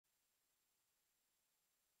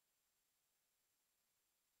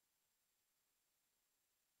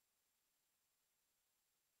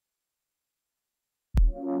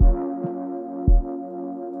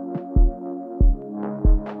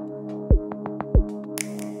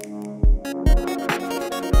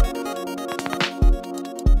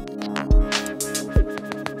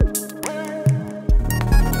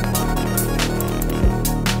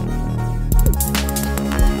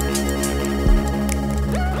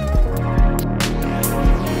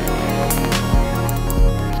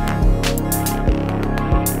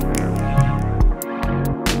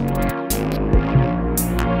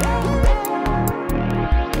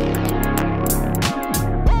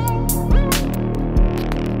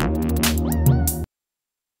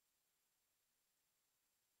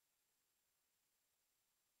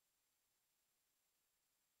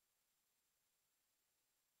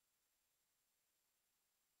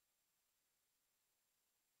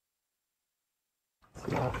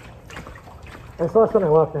It's less than I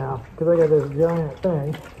left now because I got this giant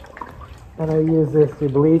thing, and I use this to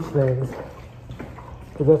bleach things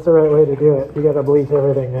because that's the right way to do it. You got to bleach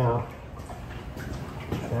everything now.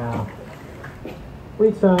 Yeah.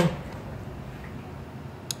 Bleach time.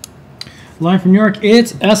 Live from New York,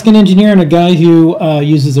 it's Ask an Engineer and a guy who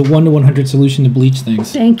uses a 1 to 100 solution to bleach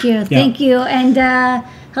things. Thank you. Thank you. And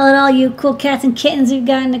hello to all you cool cats and kittens. We've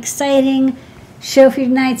got an exciting show for you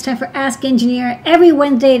tonight. It's time for Ask Engineer. Every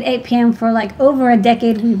Wednesday at 8 p.m. for like over a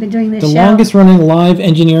decade we've been doing this show. The longest running live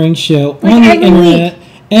engineering show on the internet. Week.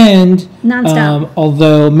 And nonstop.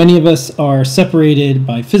 Although many of us are separated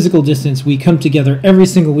by physical distance, we come together every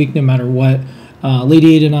single week no matter what.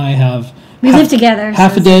 Lady Ada and I have... We live together.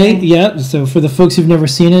 Half a day, yeah. So for the folks who've never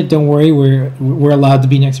seen it, don't worry. We're allowed to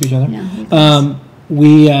be next to each other. Yeah,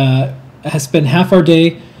 we have spent half our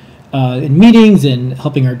day in meetings and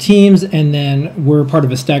helping our teams, and then we're part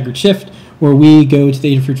of a staggered shift where we go to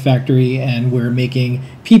the Adafruit factory and we're making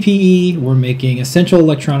PPE, we're making essential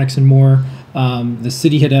electronics and more. The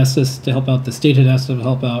city had asked us to help out. The state had asked us to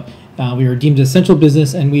help out. We are deemed essential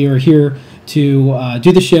business, and we are here to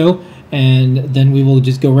do the show. And then we will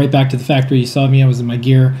just go right back to the factory. You saw me; I was in my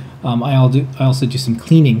gear. I also do some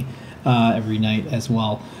cleaning every night as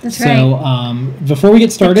well. That's right. So before we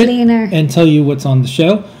get started and tell you what's on the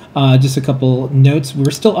show, just a couple notes.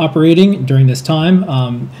 We're still operating during this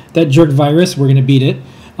time. That jerk virus, we're going to beat it.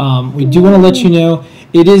 We do want to let you know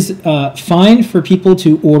it is fine for people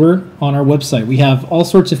to order on our website. We have all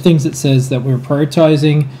sorts of things that says that we're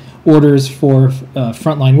prioritizing orders for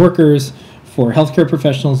frontline workers, for healthcare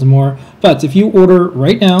professionals and more. But if you order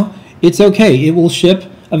right now, it's okay. It will ship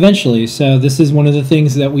eventually. So this is one of the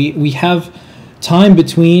things that we have time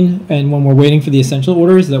between and when we're waiting for the essential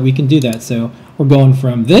orders that we can do that. So we're going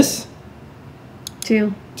from this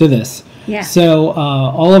to this. Yeah. So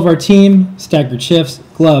all of our team, staggered shifts,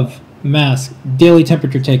 glove, mask, daily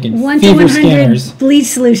temperature taken, 1 to fever 100 scanners. bleach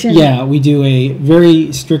solution. Yeah, we do a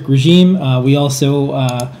very strict regime. We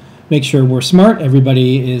also make sure we're smart.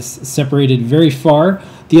 Everybody is separated very far.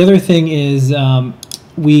 The other thing is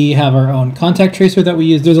we have our own contact tracer that we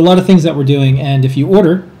use. There's a lot of things that we're doing, and if you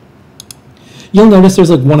order, you'll notice there's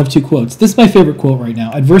like one of two quotes. This is my favorite quote right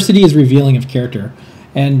now. Adversity is revealing of character.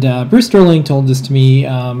 And Bruce Sterling told this to me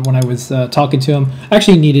when I was talking to him. I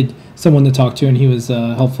actually needed someone to talk to, and he was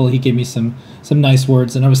helpful. He gave me some nice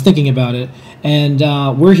words, and I was thinking about it. And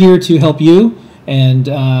we're here to help you, and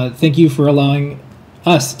thank you for allowing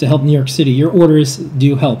us to help New York City. Your orders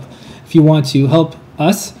do help. If you want to help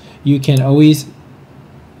us, you can always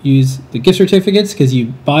use the gift certificates because you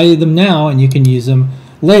buy them now and you can use them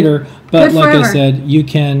later. But like I said, you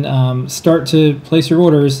can start to place your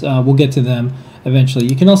orders. We'll get to them eventually.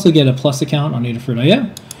 You can also get a Plus account on Adafruit.io.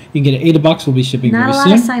 You can get an AdaBox. We'll be shipping very soon. Not a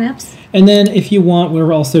lot of signups. And then if you want,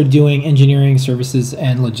 we're also doing engineering services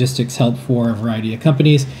and logistics help for a variety of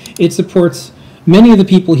companies. It supports many of the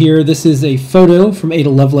people here. This is a photo from Ada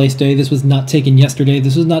Lovelace Day. This was not taken yesterday.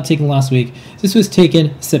 This was not taken last week. This was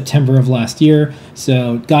taken September of last year.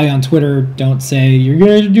 So guy on Twitter, don't say you're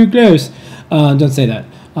going to do close. Don't say that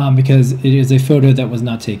because it is a photo that was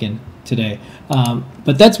not taken today.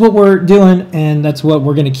 But that's what we're doing, and that's what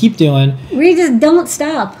we're going to keep doing. We just don't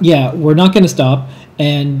stop. Yeah, we're not going to stop.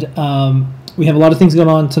 And we have a lot of things going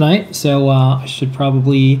on tonight, so I should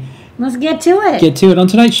probably... Let's get to it. Get to it. On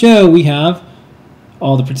tonight's show, we have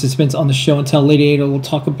all the participants on the show and tell. Lady Ada will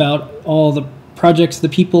talk about all the projects, the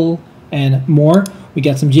people, and more. We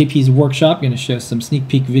got some JP's workshop. Going to show some sneak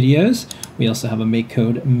peek videos. We also have a Make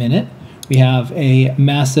Code Minute. We have a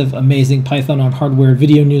massive, amazing Python on hardware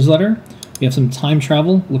video newsletter. We have some time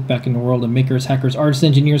travel, look back in the world of makers, hackers, artists,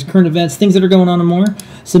 engineers, current events, things that are going on and more.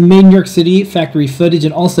 Some Made in New York City factory footage,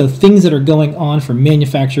 and also things that are going on for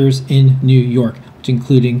manufacturers in New York, which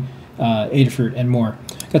including Adafruit and more.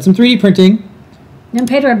 Got some 3D printing. And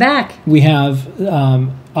Pedro are back. We have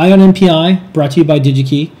Ion MPI, brought to you by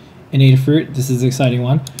DigiKey and Adafruit. This is an exciting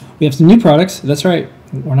one. We have some new products. That's right.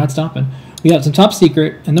 We're not stopping. We got some top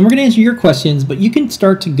secret, and then we're going to answer your questions, but you can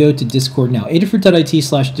start to go to Discord now,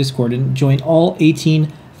 adafruit.it/Discord, and join all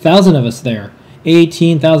 18,000 of us there.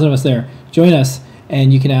 18,000 of us there. Join us,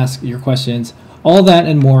 and you can ask your questions. All that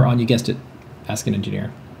and more on, you guessed it, Ask an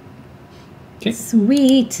Engineer. Okay.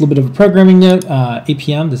 Sweet. A little bit of a programming note. 8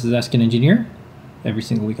 p.m., this is Ask an Engineer, every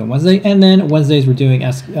single week on Wednesday. And then Wednesdays, we're doing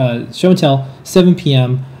Show and Tell, 7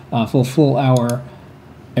 p.m., full hour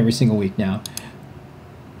every single week now.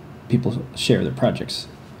 People share their projects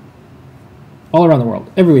all around the world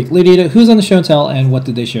every week. Lady Ada, who's on the Show and Tell, and what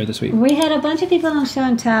did they share this week? We had a bunch of people on Show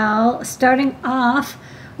and Tell, starting off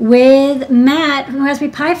with Matt from the Raspberry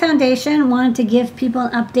Pi Foundation. Wanted to give people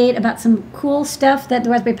an update about some cool stuff that the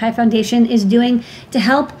Raspberry Pi Foundation is doing to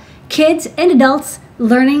help kids and adults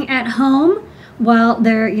learning at home while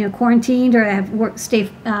they're quarantined or have stay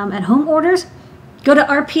at home orders. Go to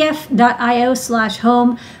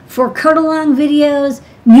rpf.io/home for code-along videos,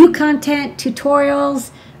 new content, tutorials.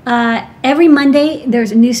 Every Monday,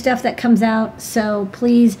 there's new stuff that comes out, so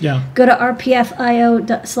please go to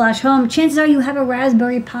rpf.io/home. Chances are you have a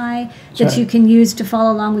Raspberry Pi that you can use to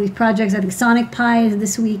follow along with these projects. I think Sonic Pi is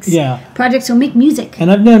this week's project, so make music.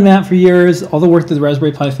 And I've known Matt for years. All the work that the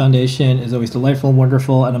Raspberry Pi Foundation is always delightful and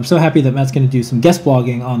wonderful, and I'm so happy that Matt's going to do some guest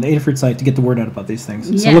blogging on the Adafruit site to get the word out about these things.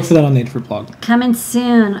 So look for that on the Adafruit blog. Coming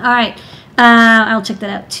soon. All right. I'll check that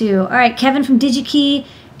out, too. All right, Kevin from DigiKey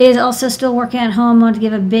is also still working at home. I want to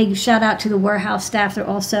give a big shout out to the warehouse staff. They're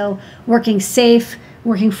also working safe,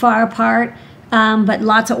 working far apart, but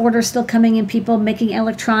lots of orders still coming in, people making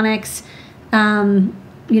electronics, doing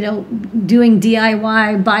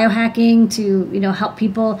DIY biohacking to, help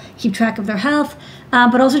people keep track of their health,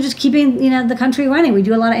 but also just keeping, the country running. We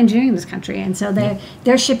do a lot of engineering in this country, and so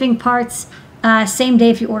they're shipping parts same day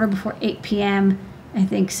if you order before 8 p.m., I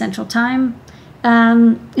think, Central Time.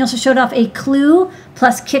 He also showed off a Clue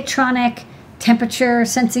plus Kitronic temperature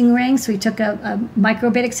sensing ring. So he took a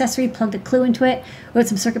microbit accessory, plugged a Clue into it, wrote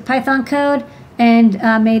some CircuitPython code, and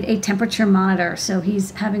made a temperature monitor. So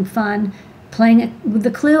he's having fun playing with the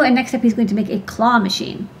Clue, and next up he's going to make a claw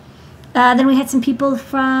machine. Then we had some people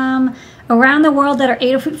from around the world that are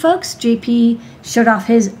Adafruit folks. JP showed off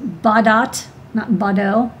his Baudot, not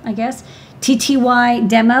Baudot, I guess, TTY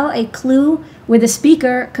demo, a Clue with a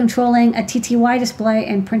speaker controlling a TTY display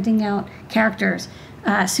and printing out characters.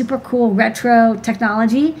 Super cool retro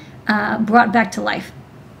technology brought back to life.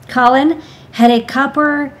 Colin had a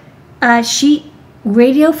copper sheet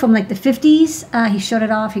radio from like the 50s. He showed it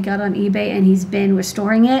off. He got it on eBay and he's been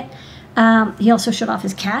restoring it. He also showed off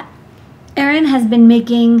his cat. Erin has been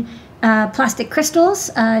making plastic crystals.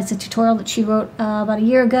 It's a tutorial that she wrote about a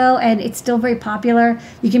year ago, and it's still very popular.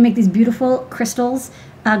 You can make these beautiful crystals,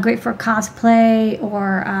 great for cosplay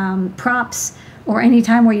or props, or any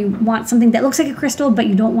time where you want something that looks like a crystal, but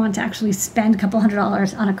you don't want to actually spend a couple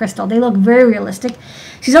 $100s on a crystal. They look very realistic.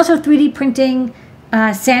 She's also 3D printing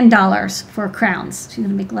sand dollars for crowns. She's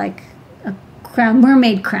gonna make like a crown,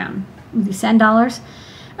 mermaid crown with these sand dollars.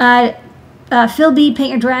 Phil B, Paint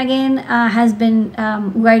Your Dragon, has been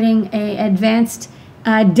writing a advanced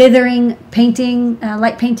dithering painting,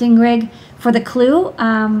 light painting rig for the Clue,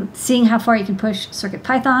 seeing how far you can push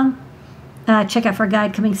CircuitPython. Check out for a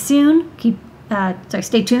guide coming soon.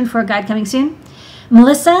 Stay tuned for a guide coming soon.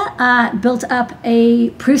 Melissa built up a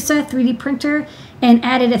Prusa 3D printer and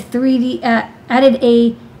added a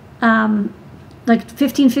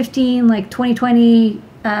 1515, like 2020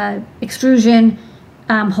 extrusion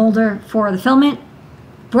holder for the filament.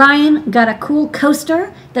 Brian got a cool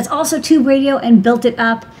coaster that's also tube radio and built it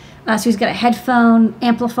up. So he's got a headphone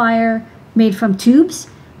amplifier made from tubes.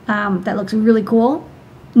 That looks really cool.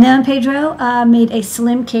 Noah and Pedro made a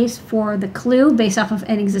slim case for the Clue based off of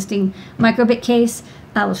an existing microbit case.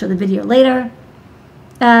 We'll show the video later.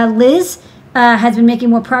 Liz has been making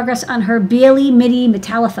more progress on her BLE MIDI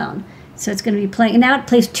Metallophone. So it's going to be playing, and now it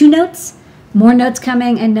plays 2 notes, more notes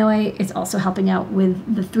coming, and Noah is also helping out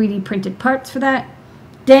with the 3D printed parts for that.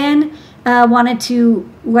 Dan wanted to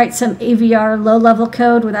write some AVR low-level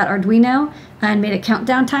code without Arduino and made a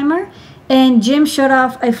countdown timer. And Jim showed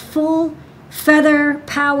off a full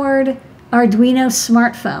feather-powered Arduino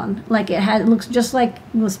smartphone. Like it looks just like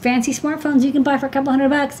those fancy smartphones you can buy for a couple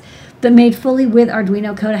 $100, but made fully with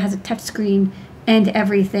Arduino code. It has a touch screen and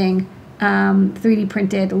everything, 3D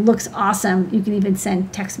printed. Looks awesome. You can even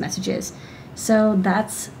send text messages. So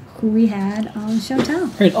that's who we had on Show and Tell.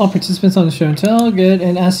 Great. All participants on the Show and Tell. Good.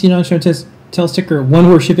 And as you know, Show and Tell sticker, when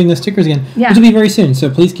we're shipping the stickers again, which will be very soon. So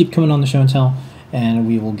please keep coming on the Show and Tell, and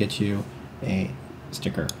we will get you a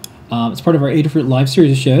sticker. It's part of our Adafruit Live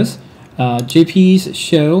series of shows. JP's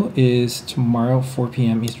show is tomorrow, 4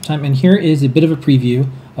 p.m. Eastern Time. And here is a bit of a preview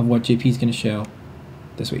of what JP is going to show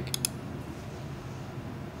this week.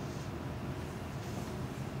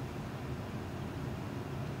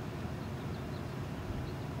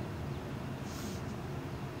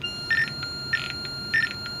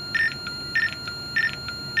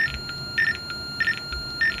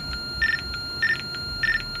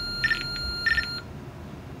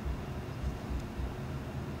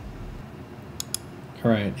 All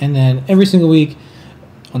right, and then every single week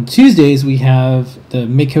on Tuesdays we have the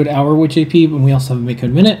Make Code Hour with JP, and we also have a Make Code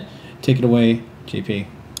Minute. Take it away, JP.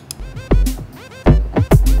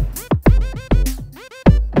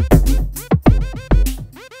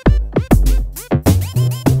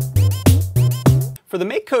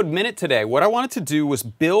 MakeCode Minute today, what I wanted to do was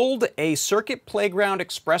build a Circuit Playground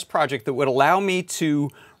Express project that would allow me to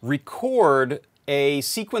record a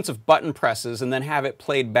sequence of button presses and then have it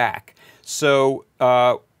played back. So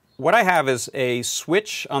what I have is a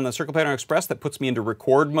switch on the Circuit Playground Express that puts me into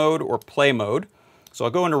record mode or play mode. So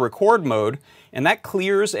I'll go into record mode, and that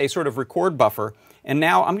clears a sort of record buffer. And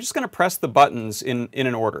now I'm just going to press the buttons in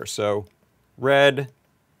an order. So red,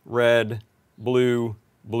 red, blue,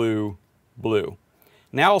 blue, blue.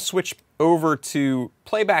 Now I'll switch over to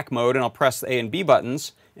playback mode, and I'll press the A and B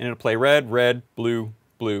buttons, and it'll play red, red, blue,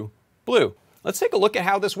 blue, blue. Let's take a look at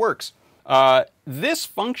how this works. This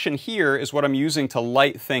function here is what I'm using to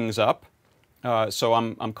light things up. So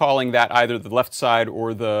I'm calling that either the left side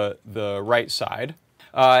or the right side.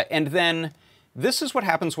 And then this is what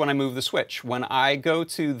happens when I move the switch. When I go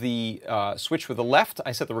to the switch with the left,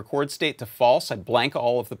 I set the record state to false. I blank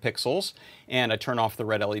all of the pixels, and I turn off the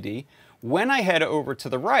red LED. When I head over to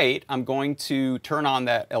the right, I'm going to turn on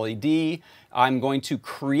that LED. I'm going to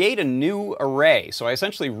create a new array. So I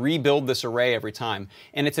essentially rebuild this array every time.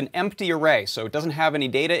 And it's an empty array, so it doesn't have any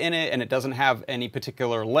data in it, and it doesn't have any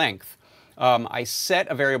particular length. I set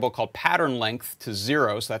a variable called pattern length to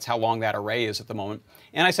 0, so that's how long that array is at the moment.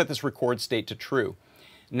 And I set this record state to true.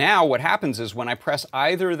 Now what happens is when I press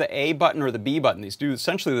either the A button or the B button, these do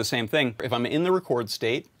essentially the same thing. If I'm in the record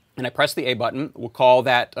state and I press the A button, we'll call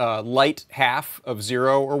that light half of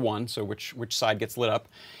 0 or 1, so which side gets lit up.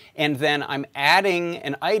 And then I'm adding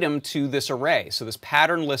an item to this array. So this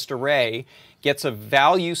pattern list array gets a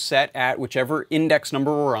value set at whichever index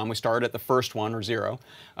number we're on. We start at the first one, or 0.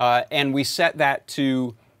 And we set that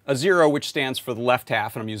to a 0, which stands for the left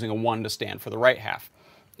half, and I'm using a 1 to stand for the right half.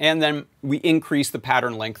 And then we increase the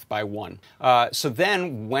pattern length by 1. So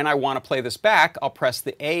then when I want to play this back, I'll press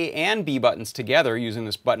the A and B buttons together using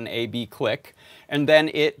this button A, B click, and then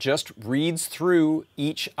it just reads through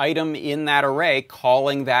each item in that array,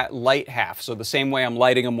 calling that light half. So the same way I'm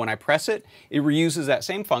lighting them when I press it, it reuses that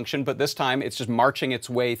same function, but this time it's just marching its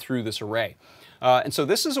way through this array. And so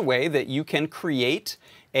this is a way that you can create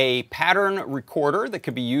a pattern recorder that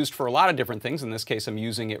could be used for a lot of different things. In this case, I'm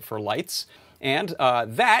using it for lights. And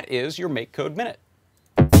that is your MakeCode Minute.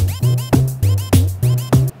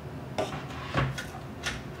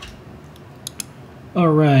 All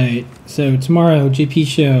right, so tomorrow, JP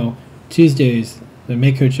Show, Tuesdays, the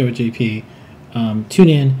MakeCode Show at JP. Tune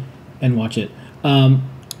in and watch it.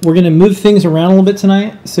 We're going to move things around a little bit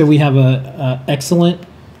tonight. So we have a excellent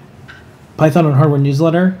Python on Hardware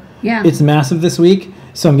newsletter. Yeah. It's massive this week,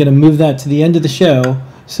 so I'm going to move that to the end of the show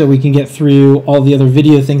so we can get through all the other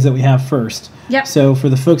video things that we have first. Yep. So for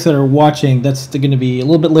the folks that are watching, that's going to be a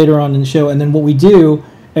little bit later on in the show. And then what we do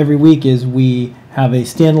every week is we have a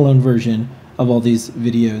standalone version of all these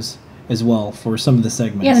videos as well for some of the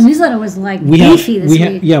segments. Yeah, the newsletter was like beefy this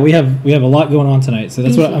week. Yeah, we have a lot going on tonight. So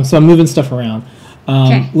that's Beefy. I'm moving stuff around.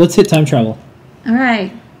 Okay. Let's hit time travel. All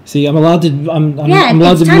right. See, I'm allowed to. I'm Yeah,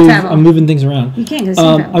 allowed it's to time move. travel. I'm moving things around. You can't go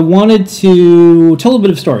time travel. I wanted to tell a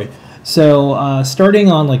bit of story. So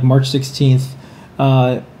starting on like March 16th,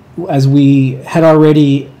 as we had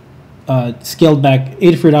already scaled back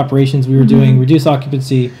Adafruit operations, we were doing reduced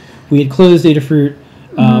occupancy. We had closed Adafruit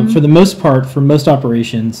for the most part for most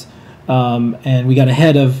operations, and we got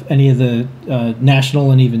ahead of any of the national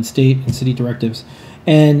and even state and city directives.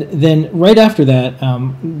 And then right after that,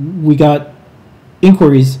 we got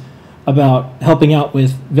inquiries about helping out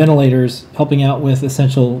with ventilators, helping out with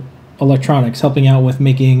essential electronics, helping out with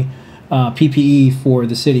making PPE for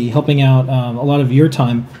the city, helping out. A lot of your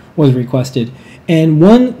time was requested. And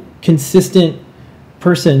one consistent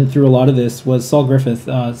person through a lot of this was Saul Griffith.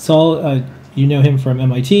 Saul, you know him from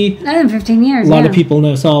MIT. I've been 15 years. A lot of people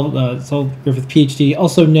know Saul, Saul Griffith, PhD,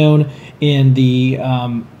 also known in the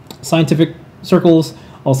scientific circles,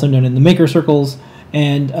 also known in the maker circles.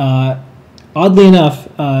 And oddly enough,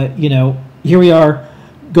 here we are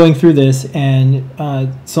going through this, and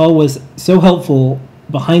Saul was so helpful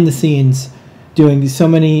behind the scenes, doing so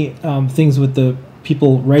many things with the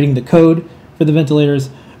people writing the code for the ventilators,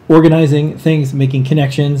 organizing things, making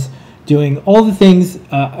connections, doing all the things.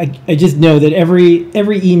 I just know that every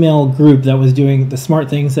email group that was doing the smart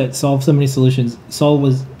things that solved so many solutions, Saul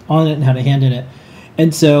was on it and had a hand in it.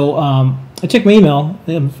 And so I check my email.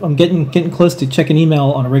 I'm getting close to checking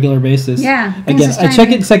email on a regular basis. Yeah. Again, I check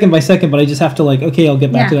it second by second, but I just have to I'll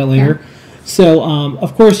get back to that later. Yeah. So,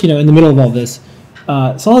 of course, in the middle of all this,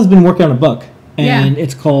 Saul has been working on a book, and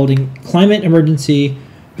it's called Climate Emergency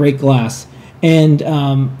Break Glass. And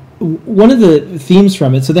one of the themes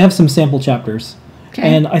from it, so they have some sample chapters. Okay.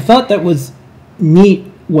 And I thought that was neat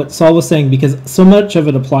what Saul was saying, because so much of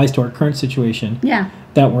it applies to our current situation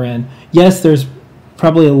that we're in. Yes, there's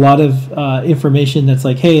probably a lot of information that's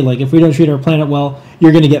like, hey, like if we don't treat our planet well,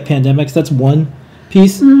 you're going to get pandemics. That's one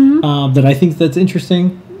piece that I think that's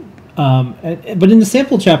interesting. But in the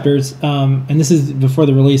sample chapters, and this is before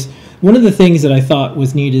the release, one of the things that I thought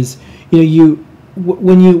was neat is,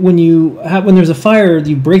 when there's a fire,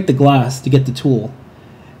 you break the glass to get the tool.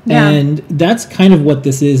 Yeah. And that's kind of what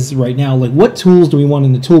this is right now. Like, what tools do we want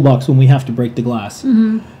in the toolbox when we have to break the glass?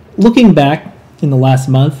 Looking back in the last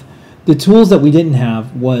month, the tools that we didn't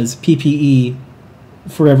have was PPE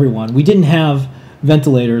for everyone. We didn't have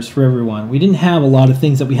ventilators for everyone. We didn't have a lot of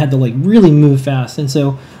things that we had to like really move fast. And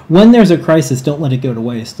so when there's a crisis, don't let it go to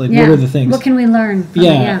waste. Like, what are the things? What can we learn from it?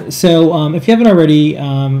 Yeah. So if you haven't already,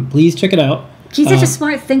 please check it out. He's such a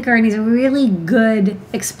smart thinker, and he's a really good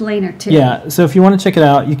explainer, too. Yeah, so if you want to check it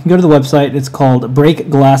out, you can go to the website. It's called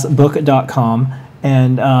breakglassbook.com.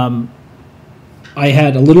 And I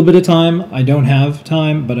had a little bit of time. I don't have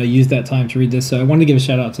time, but I used that time to read this. So I wanted to give a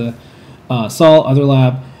shout out to Saul, Other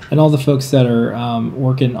Lab, and all the folks that are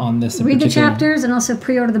working on this in Read the particular. chapters and also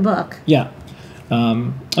pre-order the book. Yeah.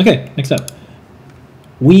 Okay, next up.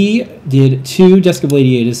 We did 2 Desk of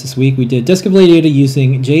Lady Adas this week. We did Desk of Lady Ada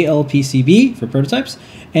using JLPCB for prototypes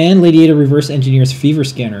and Lady Ada Reverse Engineers Fever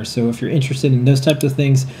Scanners. So if you're interested in those types of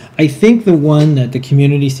things, I think the one that the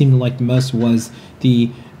community seemed to like the most was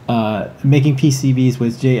the making PCBs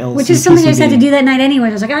with JLPCB. Which is something I just had to do that night anyway.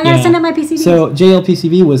 I was like, I gotta send out my PCBs. So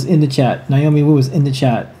JLPCB was in the chat. Naomi Wu was in the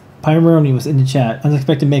chat. Pi Maroni was in the chat.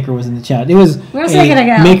 Unexpected Maker was in the chat. It was Where's it gonna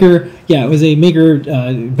go? Maker. Yeah, it was a Maker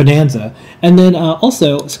bonanza. And then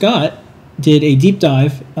also Scott did a deep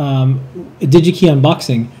dive DigiKey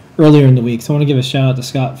unboxing earlier in the week. So I want to give a shout out to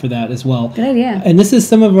Scott for that as well. Good idea. And this is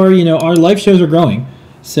some of our our live shows are growing.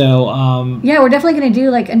 So yeah, we're definitely gonna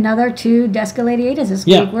do like another 2 Desk of Lady Adas this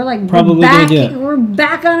Yeah, week. We're like probably back, gonna do it. we're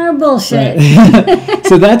back on our bullshit. Right.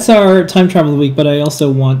 So that's our time travel of the week. But I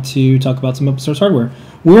also want to talk about some open source hardware.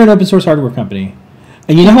 We're an open source hardware company,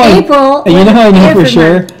 and you know how April, I know for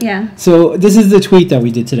sure. month. Yeah. So this is the tweet that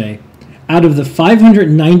we did today. Out of the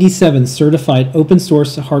 597 certified open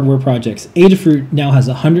source hardware projects, Adafruit now has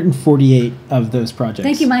 148 of those projects.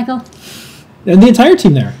 Thank you, Michael. And the entire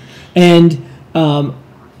team there, and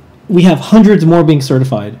we have hundreds more being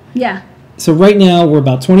certified. Yeah. So right now we're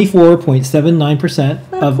about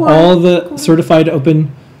 24.79% of all the certified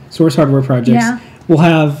open source hardware projects. Yeah. We'll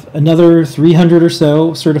have another 300 or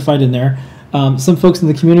so certified in there. Some folks in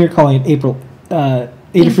the community are calling it April.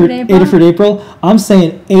 Adafruit April. I'm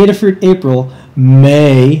saying Adafruit April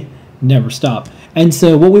may never stop. And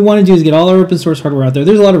so what we want to do is get all our open source hardware out there.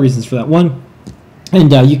 There's a lot of reasons for that. One, and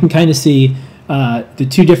you can kind of see the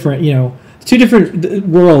two different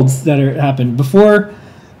worlds that are happened. Before, a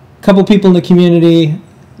couple people in the community,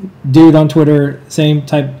 dude on Twitter, same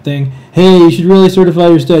type thing. Hey, you should really certify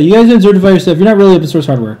your stuff. You guys didn't certify your stuff. You're not really open source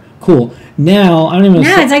hardware. Cool. Now, I don't even know.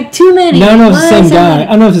 Now it's like too many. No, I don't know if it's the same guy. I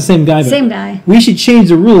don't know if it's the same guy. But Same guy. We should change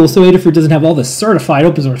the rules so Adafruit doesn't have all this certified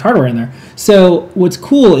open source hardware in there. So what's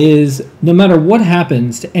cool is no matter what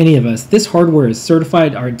happens to any of us, this hardware is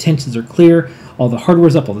certified. Our intentions are clear. All the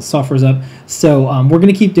hardware's up. All the software's up. So we're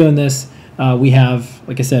going to keep doing this. We have,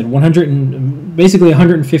 like I said,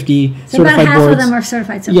 150 So certified about half boards. of them are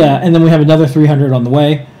certified. So Yeah, and then we have another 300 on the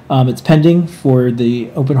way. It's pending for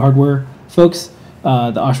the open hardware folks, the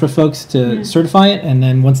OSHWA folks, to certify it. And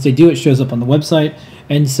then once they do, it shows up on the website.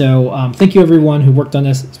 And so thank you, everyone who worked on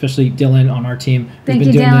this, especially Dylan on our team. Thank Who's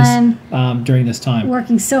been you, doing Dylan. this during this time.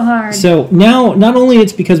 Working so hard. So now, not only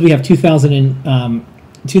it's because we have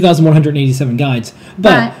 2,187 guides,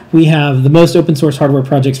 but we have the most open source hardware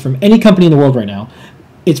projects from any company in the world right now.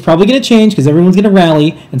 It's probably going to change because everyone's going to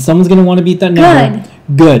rally and someone's going to want to beat that number.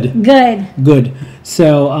 Good.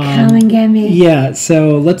 So come and get me. Yeah.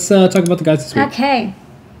 So let's talk about the guides this week. Okay.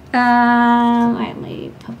 All right, let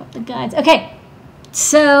me pop up the guides. Okay.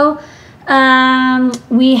 So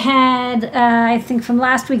we had, I think from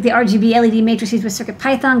last week, the RGB LED matrices with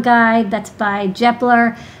CircuitPython guide. That's by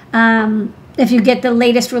Jepler. If you get the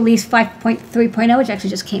latest release 5.3.0, which actually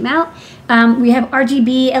just came out, we have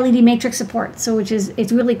RGB LED matrix support, so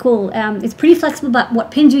it's really cool. It's pretty flexible about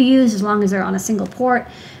what pins you use as long as they're on a single port.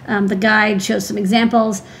 The guide shows some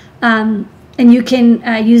examples. And you can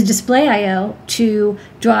use Display I/O to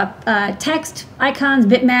draw text, icons,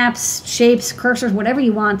 bitmaps, shapes, cursors, whatever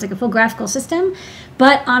you want. It's like a full graphical system,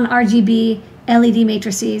 but on RGB LED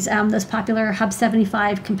matrices, those popular Hub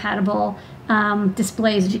 75 compatible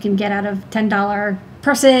displays that you can get out of $10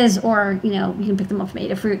 purses, or you can pick them up from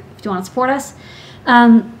Adafruit if you want to support us.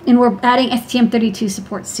 And we're adding STM32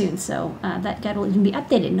 support soon, so that guide will even be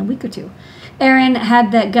updated in a week or two. Erin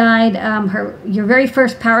had that guide, your very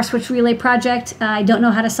first power switch relay project. I don't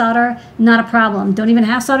know how to solder. Not a problem. Don't even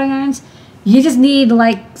have soldering irons. You just need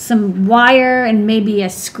like some wire and maybe a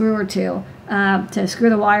screw or two to screw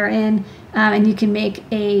the wire in, and you can make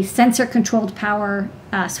a sensor-controlled power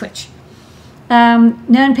switch. Noah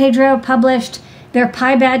and Pedro published their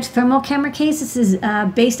Pi Badge thermal camera case. This is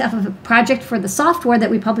based off of a project for the software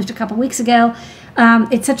that we published a couple weeks ago.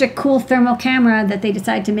 It's such a cool thermal camera that they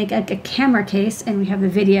decided to make a camera case, and we have the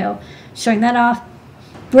video showing that off.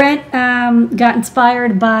 Brent got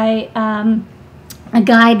inspired by a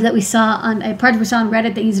guide that we saw on a project we saw on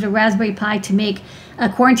Reddit that used a Raspberry Pi to make a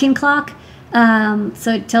quarantine clock.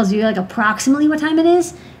 So it tells you like approximately what time it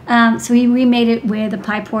is. So he remade it with a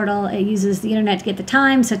Pi Portal. It uses the internet to get the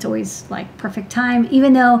time, so it's always like perfect time,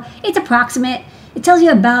 even though it's approximate. It tells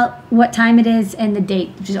you about what time it is and the date,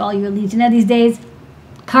 which is all you really need to know these days.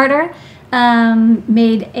 Carter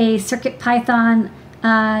made a CircuitPython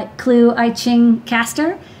Clue I Ching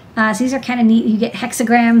caster. So these are kind of neat. You get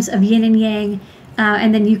hexagrams of yin and yang,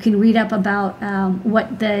 and then you can read up about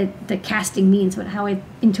what the casting means, how it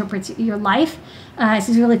interprets your life. This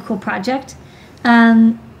is a really cool project.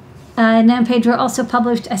 Noah and Pedro also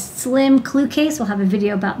published a slim clue case. We'll have a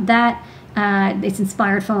video about that. It's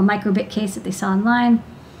inspired from a microbit case that they saw online.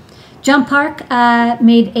 John Park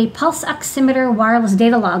made a pulse oximeter wireless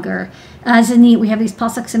data logger. This is neat. We have these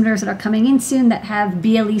pulse oximeters that are coming in soon that have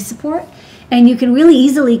BLE support, and you can really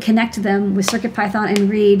easily connect them with CircuitPython and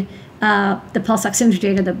read the pulse oximeter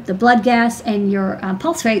data, the blood gas, and your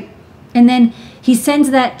pulse rate. And then he sends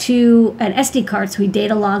that to an SD card, so he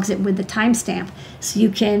data logs it with the timestamp. So you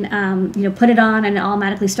can put it on and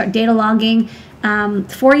automatically start data logging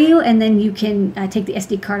for you, and then you can take the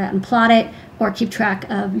SD card out and plot it, or keep track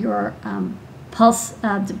of your pulse,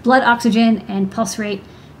 blood oxygen and pulse rate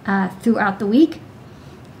throughout the week.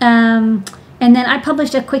 And then I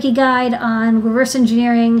published a quickie guide on reverse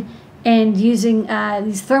engineering and using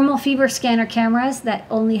these thermal fever scanner cameras that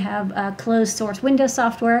only have closed source Windows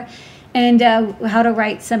software, and how to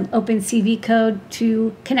write some OpenCV code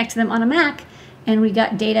to connect them on a Mac. And we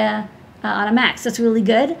got data on a Mac, so it's really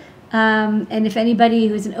good. And if anybody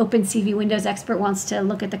who's an OpenCV Windows expert wants to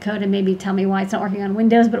look at the code and maybe tell me why it's not working on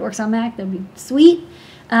Windows but it works on Mac, that would be sweet.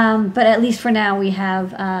 But at least for now, we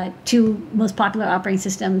have two most popular operating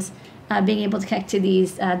systems being able to connect to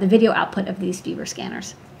these the video output of these fever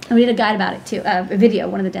scanners. And we did a guide about it too, a video,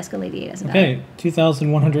 one of the Desco Lady Adas about it. Okay,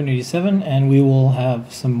 2,187, and we will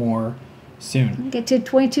have some more soon. Get to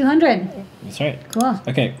 2,200. That's right. Cool.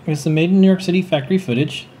 Okay, here's some made in New York City factory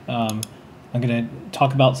footage. I'm going to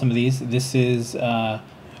talk about some of these. This is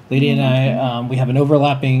Lady and I, we have an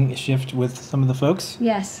overlapping shift with some of the folks.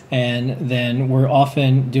 Yes. And then we're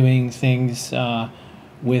often doing things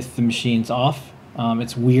with the machines off.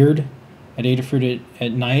 It's weird at Adafruit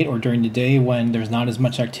at night or during the day when there's not as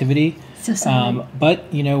much activity. So silent. But,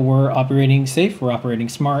 we're operating safe, we're operating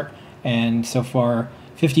smart, and so far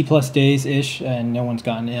 50 plus days-ish, and no one's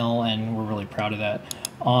gotten ill, and we're really proud of that.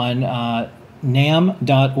 On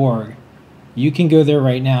NAM.org, you can go there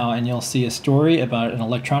right now and you'll see a story about an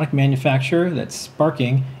electronic manufacturer that's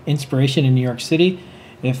sparking inspiration in New York City.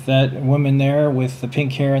 If that woman there with the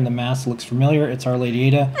pink hair and the mask looks familiar, it's Our Lady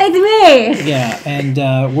Ada. It's me! Yeah,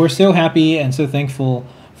 and we're so happy and so thankful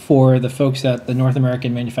for the folks at the North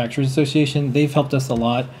American Manufacturers Association. They've helped us a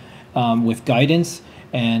lot with guidance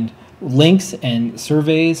and links and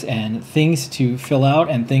surveys and things to fill out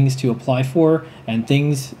and things to apply for and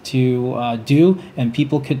things to do and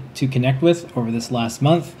people to connect with over this last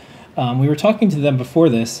month. We were talking to them before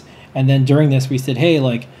this, and then during this we said, hey,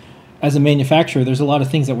 as a manufacturer, there's a lot of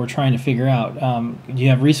things that we're trying to figure out. Do you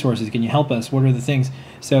have resources? Can you help us? What are the things?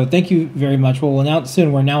 So thank you very much. Well, we'll announce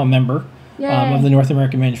soon we're now a member of the North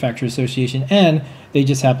American Manufacturers Association, and they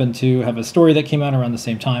just happened to have a story that came out around the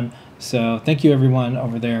same time. So thank you everyone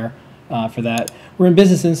over there for that. We're in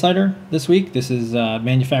Business Insider this week. This is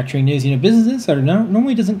manufacturing news. Business Insider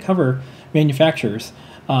normally doesn't cover manufacturers.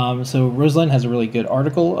 So Rosalind has a really good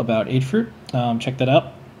article about Adafruit. Check that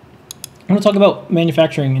out. I want to talk about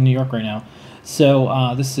manufacturing in New York right now.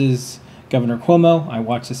 So this is Governor Cuomo. I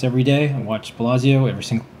watch this every day. I watch Blasio every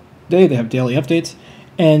single day. They have daily updates.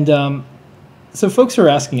 And so folks are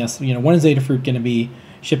asking us, when is Adafruit going to be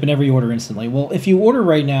shipping every order instantly? Well, if you order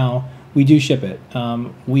right now, we do ship it.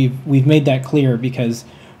 We've made that clear because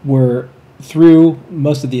we're through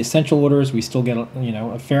most of the essential orders. We still get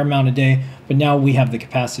a fair amount a day, but now we have the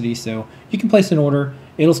capacity. So you can place an order.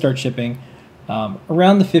 It'll start shipping.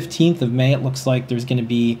 Around the 15th of May, it looks like there's going to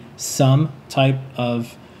be some type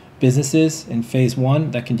of businesses in phase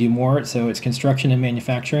one that can do more. So it's construction and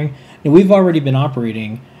manufacturing. And we've already been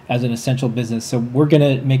operating as an essential business. So we're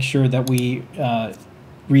going to make sure that we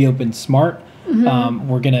reopen smart.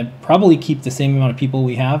 We're going to probably keep the same amount of people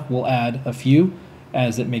we have. We'll add a few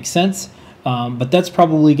as it makes sense. But that's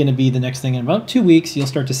probably going to be the next thing. In about 2 weeks, you'll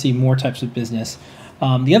start to see more types of business.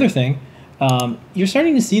 The other thing, you're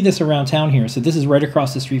starting to see this around town here. So this is right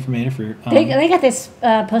across the street from Adafruit. They got this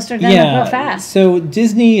poster done real fast. So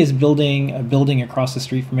Disney is building a building across the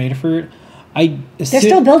street from Adafruit. They're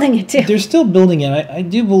still building it too. They're still building it. I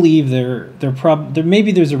do believe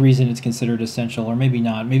maybe there's a reason it's considered essential, or maybe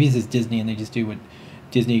not. Maybe this is Disney and they just do what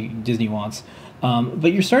Disney wants.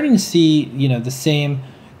 But you're starting to see the same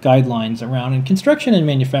guidelines around in construction and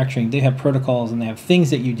manufacturing. They have protocols and they have things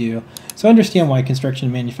that you do. So I understand why construction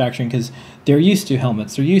and manufacturing, because they're used to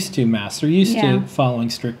helmets, they're used to masks, they're used to following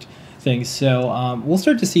strict things. So we'll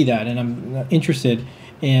start to see that, and I'm interested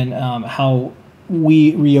in how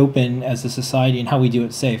we reopen as a society and how we do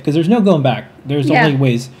it safe, because there's no going back. There's only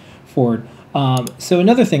ways forward. So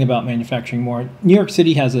another thing about manufacturing more, New York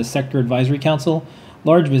City has a sector advisory council.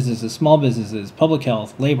 Large businesses, small businesses, public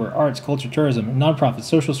health, labor, arts, culture, tourism, nonprofits,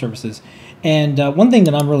 social services. And one thing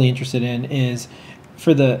that I'm really interested in is,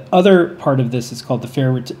 for the other part of this, it's called the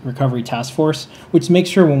Fair Recovery Task Force, which makes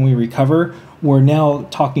sure when we recover, we're now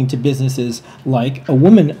talking to businesses like a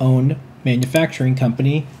woman-owned manufacturing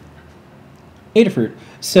company, Adafruit.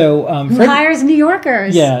 So who hires New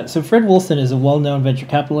Yorkers? Yeah, so Fred Wilson is a well-known venture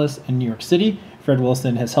capitalist in New York City. Fred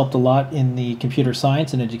Wilson has helped a lot in the computer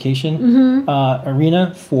science and education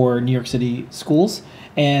arena for New York City schools.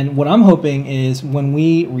 And what I'm hoping is when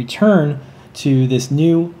we return to this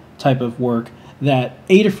new type of work, that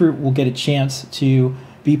Adafruit will get a chance to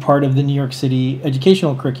be part of the New York City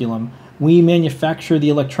educational curriculum. We manufacture the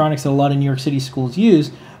electronics that a lot of New York City schools use,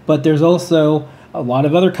 but there's also a lot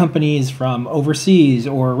of other companies from overseas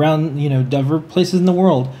or around, different places in the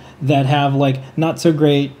world that have not so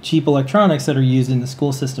great cheap electronics that are used in the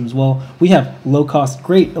school systems. Well, we have low cost,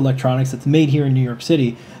 great electronics that's made here in New York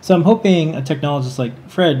City. So I'm hoping a technologist like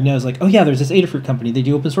Fred knows, oh yeah, there's this Adafruit company. They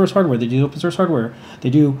do open source hardware.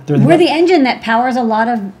 We're the engine that powers a lot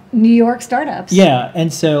of New York startups. Yeah,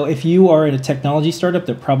 and so if you are in a technology startup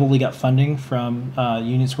that probably got funding from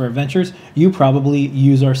Union Square Ventures, you probably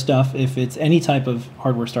use our stuff if it's any type of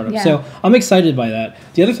hardware startup. Yeah. So I'm excited by that.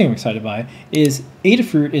 The other thing I'm excited by is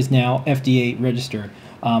Adafruit is now FDA registered.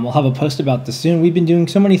 We'll have a post about this soon. We've been doing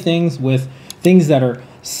so many things with things that are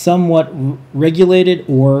somewhat regulated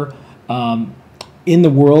or in the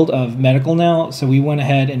world of medical now. So we went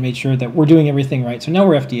ahead and made sure that we're doing everything right. So now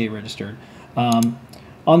we're FDA registered.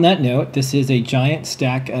 On that note, this is a giant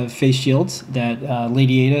stack of face shields that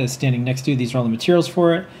Lady Ada is standing next to. These are all the materials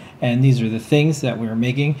for it, and these are the things that we're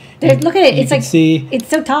making. Look at it. It's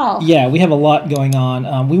so tall. Yeah, we have a lot going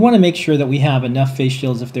on. We want to make sure that we have enough face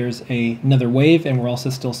shields if there's another wave, and we're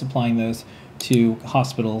also still supplying those to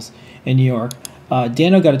hospitals in New York.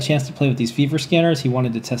 Dano got a chance to play with these fever scanners. He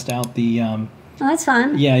wanted to test out the... oh, that's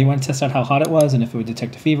fun. Yeah, he wanted to test out how hot it was and if it would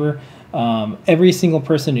detect a fever. Every single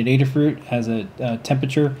person at Adafruit has a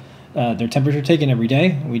temperature, their temperature taken every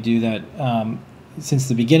day. We do that since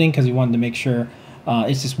the beginning because we wanted to make sure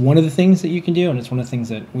it's just one of the things that you can do, and it's one of the things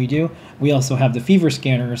that we do. We also have the fever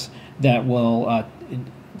scanners that will,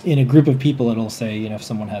 in a group of people, it'll say, if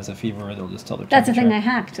someone has a fever, they'll just tell their temperature. That's the thing I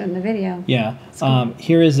hacked in the video. Yeah. Cool.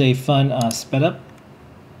 Here is a fun sped up.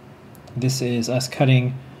 This is us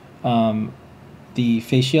cutting the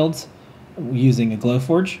face shields using a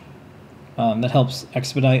Glowforge. That helps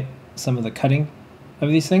expedite some of the cutting of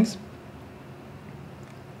these things.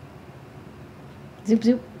 Zoop,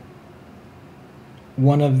 zoop.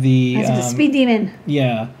 One of the... That's the speed demon.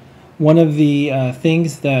 Yeah. One of the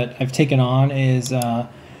things that I've taken on is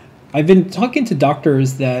I've been talking to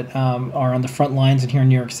doctors that are on the front lines in here in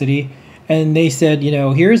New York City, and they said,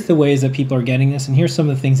 here's the ways that people are getting this, and here's some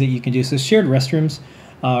of the things that you can do. So shared restrooms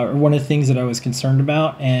are one of the things that I was concerned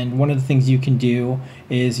about, and one of the things you can do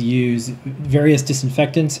is use various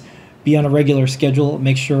disinfectants, be on a regular schedule,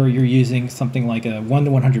 make sure you're using something like a 1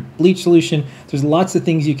 to 100 bleach solution. There's lots of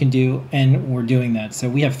things you can do, and we're doing that. So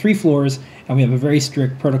we have 3 floors, and we have a very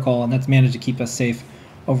strict protocol, and that's managed to keep us safe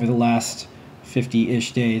over the last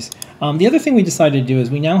 50-ish days. The other thing we decided to do is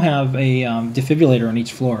we now have a defibrillator on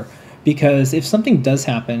each floor, because if something does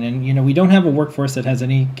happen, and we don't have a workforce that has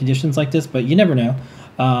any conditions like this, but you never know,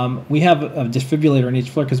 we have a defibrillator on each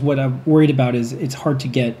floor, because what I'm worried about is it's hard to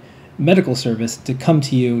get medical service to come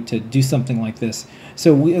to you to do something like this.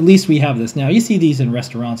 So at least we have this now. You see these in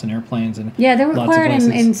restaurants and airplanes and yeah, they're required lots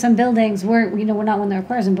of in some buildings. We're not one that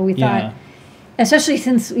requires them, but we thought especially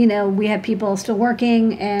since, you know, we have people still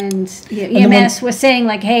working and, you know, And then EMS was saying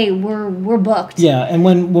like, hey, we're booked. Yeah, and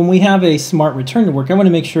when we have a smart return to work, I want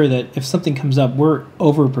to make sure that if something comes up, we're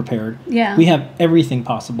over prepared. Yeah. We have everything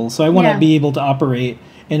possible. So I want to Yeah. be able to operate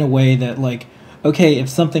in a way that, like, okay, if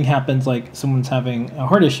something happens, like someone's having a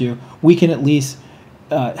heart issue, we can at least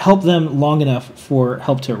help them long enough for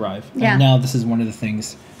help to arrive. Yeah. And now this is one of the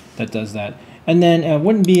things that does that. And then it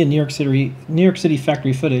wouldn't be a New York City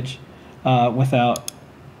factory footage without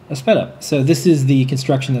a sped up. So this is the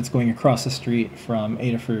construction that's going across the street from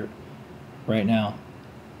Adafruit right now.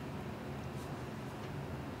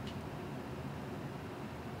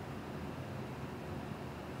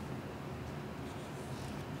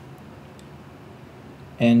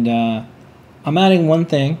 And I'm adding one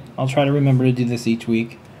thing. I'll try to remember to do this each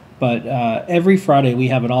week. But every Friday we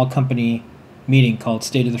have an all-company meeting called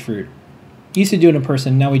State of the Fruit. Used to do it in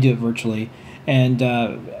person. Now we do it virtually. And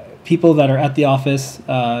people that are at the office,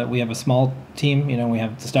 we have a small team. You know, we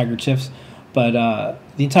have the staggered shifts. But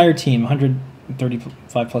the entire team,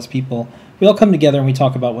 135 plus people, we all come together and we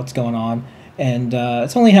talk about what's going on. And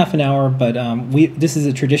it's only half an hour, but this is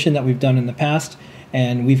a tradition that we've done in the past,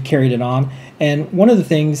 and we've carried it on. And one of the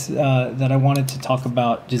things that I wanted to talk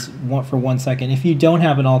about just for 1 second, if you don't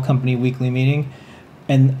have an all-company weekly meeting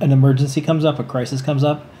and an emergency comes up, a crisis comes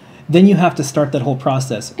up, then you have to start that whole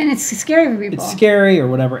process. And it's scary for people. It's scary or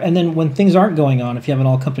whatever. And then when things aren't going on, if you have an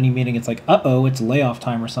all-company meeting, it's like, uh-oh, it's layoff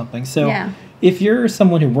time or something. So Yeah. if you're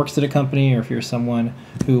someone who works at a company, or if you're someone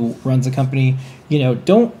who runs a company, you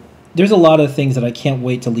know, there's a lot of things that I can't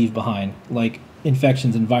wait to leave behind, like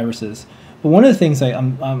infections and viruses. But one of the things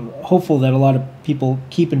I'm hopeful that a lot of people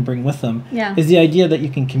keep and bring with them Yeah. is the idea that you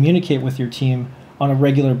can communicate with your team on a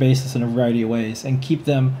regular basis in a variety of ways and keep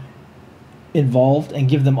them involved and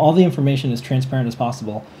give them all the information as transparent as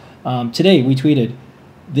possible. Today we tweeted,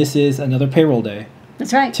 this is another payroll day.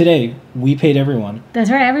 That's right. Today we paid everyone. That's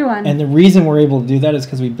right, everyone. And the reason we're able to do that is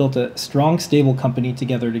because we built a strong, stable company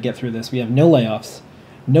together to get through this. We have no layoffs,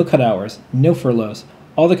 no cut hours, no furloughs.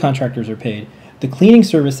 All the contractors are paid. The cleaning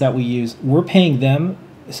service that we use, we're paying them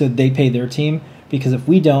so they pay their team, because if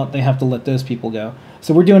we don't, they have to let those people go.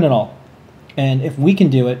 So we're doing it all. And if we can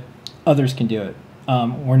do it, others can do it.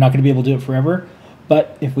 We're not going to be able to do it forever,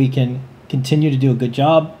 but if we can continue to do a good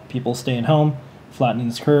job, people staying home, flattening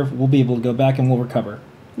this curve, we'll be able to go back and we'll recover.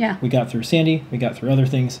 Yeah. We got through Sandy, we got through other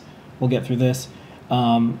things, we'll get through this.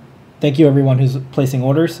 Thank you everyone who's placing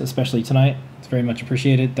orders, especially tonight. It's very much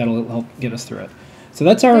appreciated. That'll help get us through it. So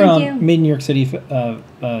that's our Thank you. Made in New York City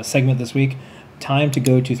segment this week. Time to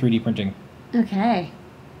go to 3D printing. Okay.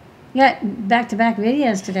 You got back-to-back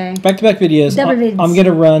videos today. Back-to-back videos. Double vids. I'm going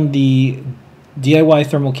to run the DIY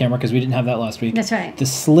thermal camera because we didn't have that last week. That's right. The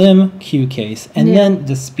Slim Q case, and Yeah. then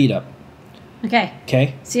the Speed Up. Okay.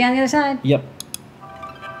 Okay? See you on the other side. Yep.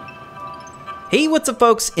 Hey, what's up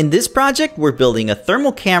folks? In this project, we're building a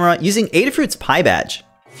thermal camera using Adafruit's Pi Badge.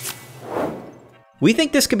 We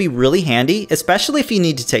think this could be really handy, especially if you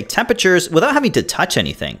need to take temperatures without having to touch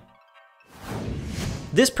anything.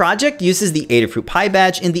 This project uses the Adafruit Pi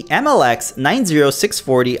Badge in the MLX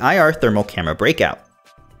 90640 IR thermal camera breakout.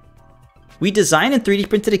 We designed and 3D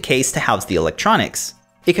printed a case to house the electronics.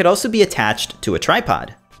 It could also be attached to a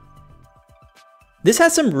tripod. This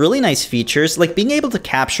has some really nice features like being able to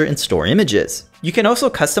capture and store images. You can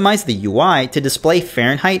also customize the UI to display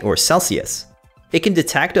Fahrenheit or Celsius. It can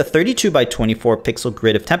detect a 32 by 24 pixel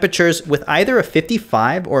grid of temperatures with either a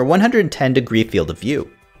 55 or 110 degree field of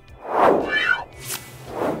view.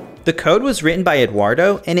 The code was written by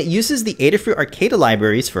Eduardo and it uses the Adafruit Arcata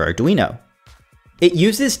libraries for Arduino. It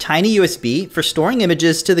uses Tiny USB for storing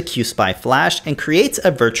images to the QSPI flash and creates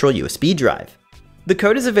a virtual USB drive. The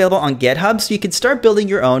code is available on GitHub so you can start building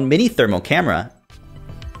your own mini thermal camera.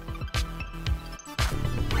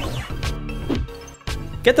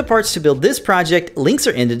 Get the parts to build this project, links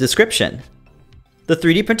are in the description. The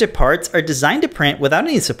 3D printed parts are designed to print without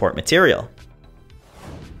any support material.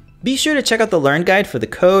 Be sure to check out the Learn Guide for the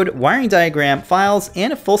code, wiring diagram, files,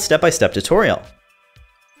 and a full step-by-step tutorial.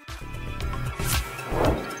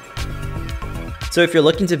 So if you're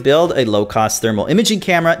looking to build a low-cost thermal imaging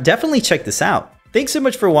camera, definitely check this out. Thanks so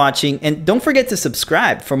much for watching, and don't forget to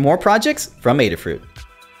subscribe for more projects from Adafruit.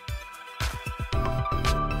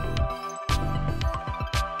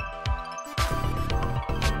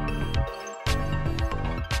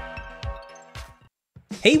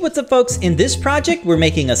 Hey, what's up folks? In this project, we're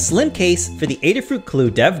making a slim case for the Adafruit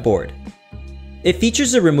Clue dev board. It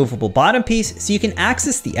features a removable bottom piece so you can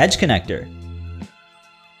access the edge connector.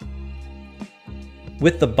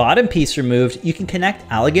 With the bottom piece removed, you can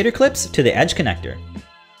connect alligator clips to the edge connector.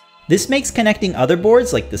 This makes connecting other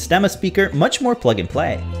boards like the Stemma speaker much more plug and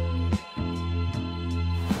play.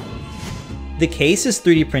 The case is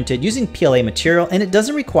 3D printed using PLA material and it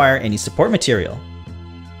doesn't require any support material.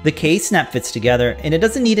 The case snap fits together and it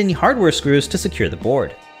doesn't need any hardware screws to secure the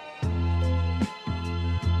board.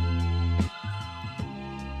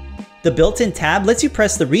 The built-in tab lets you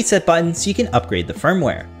press the reset button so you can upgrade the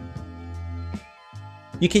firmware.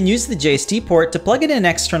 You can use the JST port to plug in an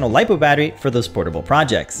external LiPo battery for those portable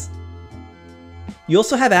projects. You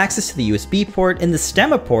also have access to the USB port and the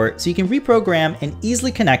Stemma port so you can reprogram and easily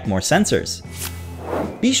connect more sensors.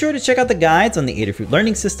 Be sure to check out the guides on the Adafruit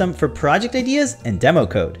Learning System for project ideas and demo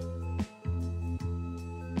code.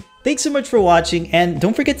 Thanks so much for watching, and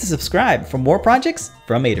don't forget to subscribe for more projects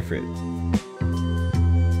from Adafruit.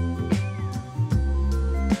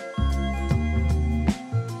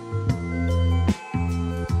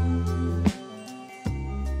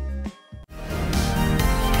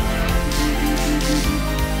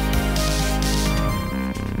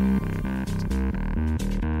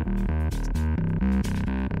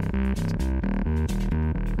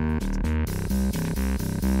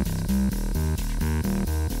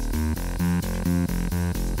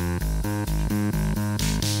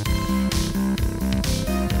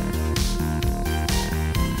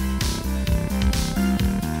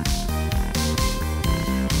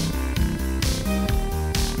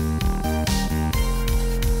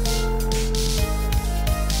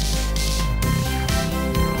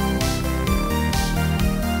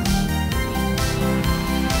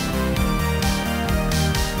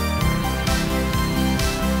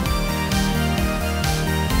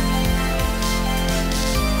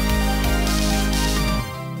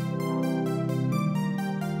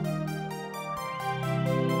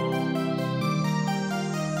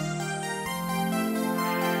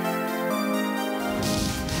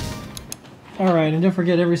 Alright, and don't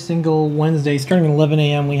forget every single Wednesday, starting at 11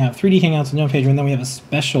 a.m., we have 3D Hangouts and NoPager, and then we have a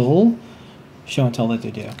special show and tell that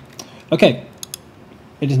they do. Okay,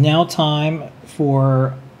 it is now time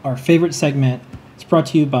for our favorite segment. It's brought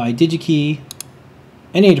to you by DigiKey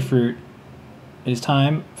and Adafruit. It is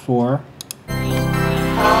time for...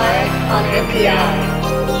 Eye on NPI.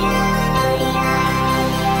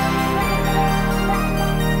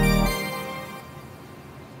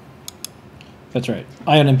 That's right,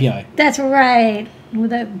 Eye on NPI. That's right.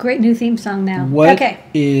 With a great new theme song now. What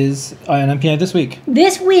is Eye on NPI this week?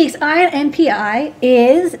 This week's Eye on NPI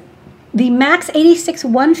is the Max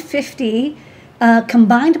 86150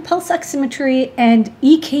 combined pulse oximetry and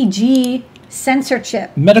EKG sensor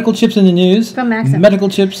chip. Medical chips in the news. From Maxim. Medical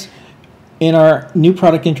chips in our new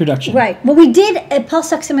product introduction. Right. Well, we did a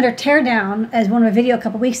pulse oximeter teardown as one of a video a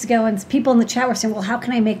couple weeks ago, and people in the chat were saying, well, how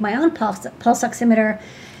can I make my own pulse oximeter?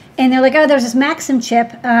 And they're like, oh, there's this Maxim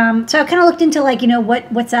chip. So I kind of looked into, like, you know,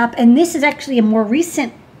 what's up. And this is actually a more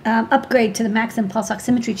recent upgrade to the Maxim pulse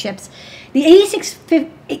oximetry chips. The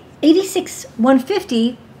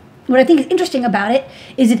 86150, what I think is interesting about it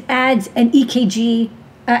is it adds an EKG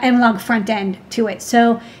analog front end to it.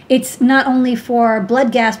 So it's not only for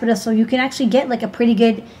blood gas, but also you can actually get like a pretty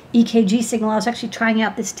good EKG signal. I was actually trying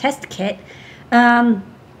out this test kit.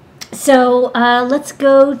 So let's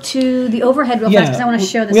go to the overhead real fast because I want to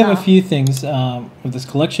show this off. We have a few things with this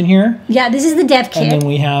collection here. Yeah, this is the dev kit. And then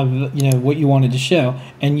we have, you know, what you wanted to show.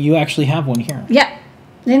 And you actually have one here. Yeah.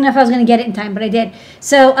 I didn't know if I was going to get it in time, but I did.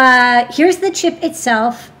 So here's the chip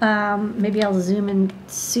itself. Maybe I'll zoom in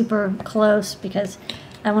super close because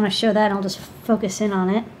I want to show that and I'll just focus in on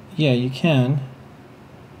it. Yeah, you can.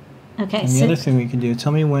 Okay. And the other thing we can do,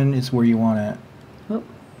 tell me when it's where you want it. Oh.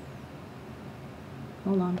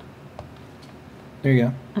 Hold on. There you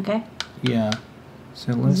go. Okay. Yeah.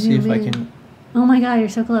 So let's see if I can... Oh my God, you're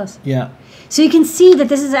so close. Yeah. So you can see that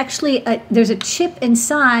this is actually, there's a chip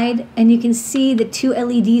inside, and you can see the two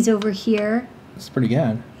LEDs over here. It's pretty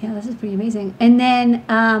good. Yeah, this is pretty amazing. And then,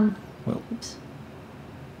 well, oops.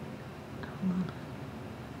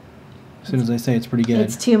 As soon as I say it's pretty good.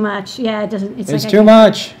 It's too much. Yeah, it doesn't. It's like too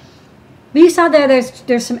much. But you saw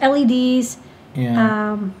there's some LEDs.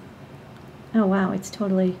 Yeah. Oh wow, it's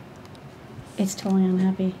totally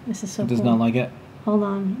unhappy. This is so cool. It does not like it. Hold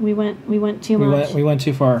on, we went too much. We went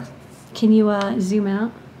too far. Can you zoom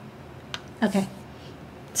out? Okay.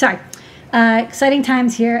 Sorry. Exciting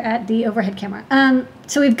times here at the overhead camera.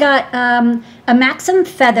 So we've got a Maxim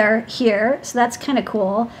Feather here, so that's kind of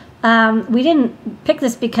cool. We didn't pick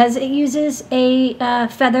this because it uses a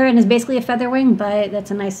feather and is basically a feather wing, but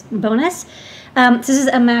that's a nice bonus. So this is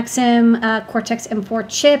a Maxim Cortex M4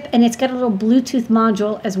 chip, and it's got a little Bluetooth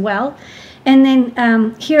module as well. And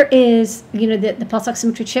then here is, the pulse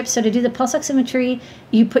oximetry chip. So to do the pulse oximetry,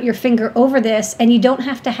 you put your finger over this, and you don't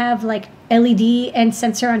have to have like LED and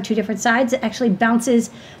sensor on two different sides. It actually bounces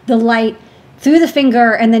the light through the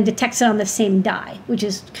finger and then detects it on the same die, which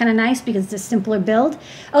is kind of nice because it's a simpler build.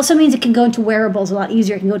 Also means it can go into wearables a lot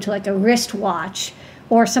easier. It can go to like a wristwatch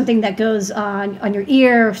or something that goes on your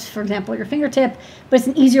ear, for example, your fingertip. But it's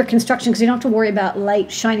an easier construction because you don't have to worry about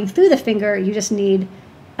light shining through the finger. You just need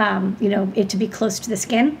it to be close to the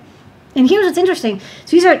skin. And here's what's interesting.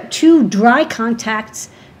 So these are two dry contacts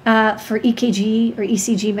for EKG or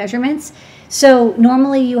ECG measurements. So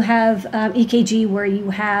normally you have EKG where you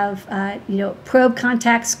have, probe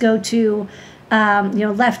contacts go to,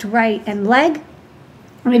 left, right, and leg,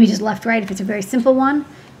 or maybe just left, right if it's a very simple one.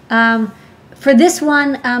 For this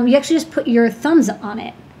one, you actually just put your thumbs on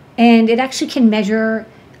it, and it actually can measure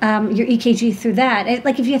your EKG through that.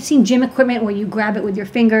 Like if you have seen gym equipment where you grab it with your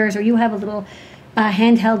fingers, or you have a little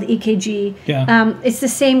handheld EKG, it's the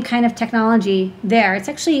same kind of technology there. It's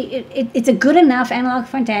actually, it's a good enough analog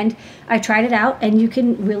front end. I tried it out, and you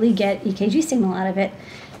can really get EKG signal out of it.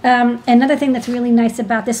 Another thing that's really nice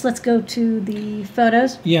about this, let's go to the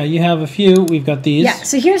photos. Yeah, you have a few. We've got these. Yeah,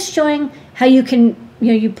 so here's showing how you can,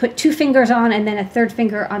 you put two fingers on and then a third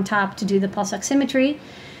finger on top to do the pulse oximetry.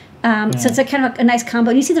 So it's a kind of a nice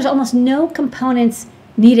combo. You see there's almost no components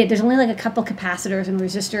needed. There's only like a couple capacitors and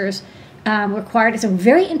resistors required. It's a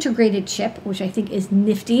very integrated chip, which I think is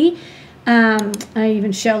nifty. I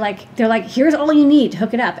even show they're like, here's all you need to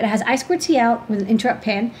hook it up. It has I2C out with an interrupt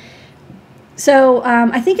pin. So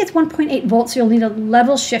I think it's 1.8 volts, so you'll need a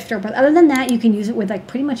level shifter. But other than that, you can use it with like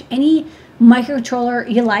pretty much any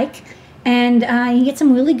microcontroller you like. And you get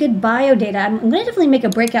some really good bio data. I'm going to definitely make a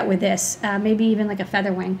breakout with this, maybe even like a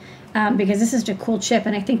Featherwing, because this is a cool chip.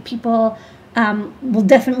 And I think people will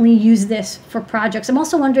definitely use this for projects. I'm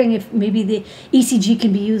also wondering if maybe the ECG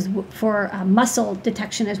can be used for muscle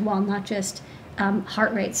detection as well, not just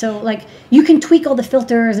heart rate. So like you can tweak all the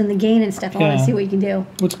filters and the gain and stuff. I want to see what you can do.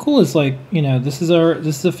 What's cool is this is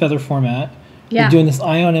a feather format. Yeah. We're doing this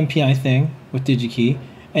ion MPI thing with DigiKey,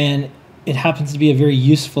 and it happens to be a very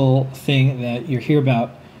useful thing that you hear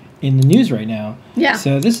about in the news right now. Yeah.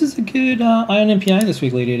 So this is a good ion MPI this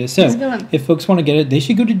week, Lady Ada. So if folks want to get it, they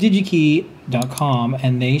should go to digikey.com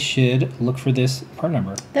and they should look for this part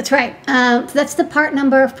number. That's right. So that's the part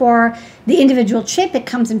number for the individual chip. It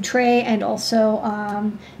comes in tray and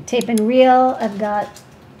also tape and reel. I've got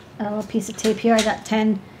a little piece of tape here. I got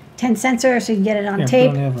 10 sensors, so you can get it on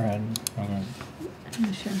tape. Put it on the overhead. Okay. I'm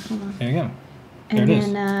not sure. Hold on. There you go. And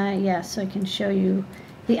then, so I can show you.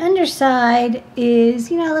 The underside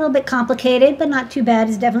is, a little bit complicated, but not too bad.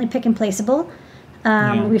 It's definitely pick and placeable,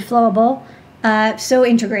 reflowable, so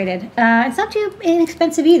integrated. It's not too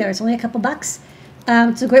inexpensive either. It's only a couple bucks.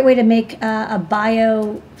 It's a great way to make a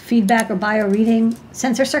bio feedback or bio reading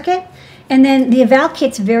sensor circuit. And then the eval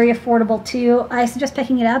kit's very affordable too. I suggest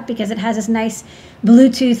picking it up because it has this nice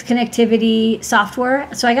Bluetooth connectivity software.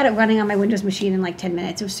 So I got it running on my Windows machine in like 10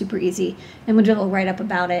 minutes. It was super easy. And we'll do a little write-up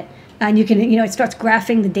about it. And you can, it starts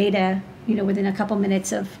graphing the data, within a couple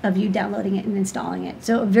minutes of you downloading it and installing it.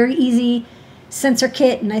 So a very easy sensor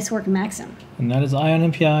kit, nice work, Maxim. And that is Ion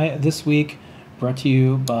MPI this week, brought to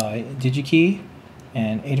you by DigiKey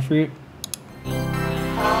and Adafruit.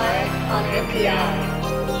 Ion MPI.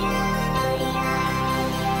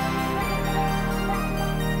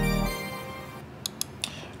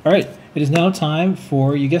 All right, it is now time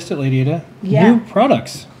for, you guessed it, Lady Ada, Yeah. new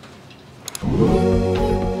products.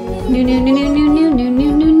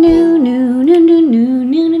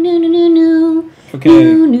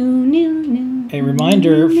 Okay. A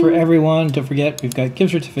reminder for everyone, don't forget, we've got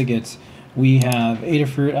gift certificates. We have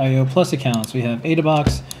Adafruit IO Plus accounts. We have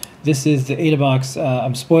AdaBox. This is the AdaBox.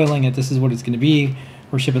 I'm spoiling it. This is what it's going to be.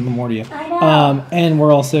 We're shipping them more to you. And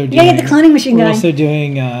we're also doing, get the cloning machine we're going. also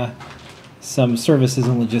doing some services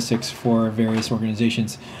and logistics for various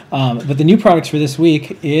organizations. But the new products for this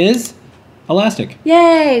week is elastic.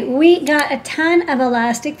 Yay! We got a ton of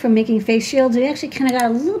elastic from making face shields. We actually kind of got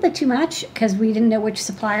a little bit too much because we didn't know which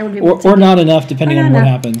supplier would be able to Or take not enough, depending on what enough.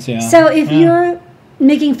 happens. Yeah. So if you're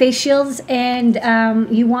making face shields and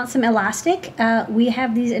you want some elastic, we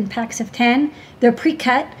have these in packs of 10. They're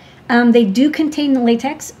pre-cut. They do contain the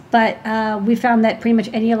latex, but we found that pretty much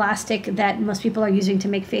any elastic that most people are using to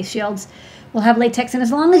make face shields will have latex. And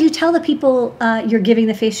as long as you tell the people you're giving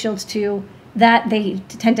the face shields to that, they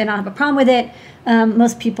tend to not have a problem with it.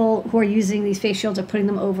 Most people who are using these face shields are putting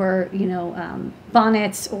them over,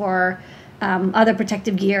 bonnets or other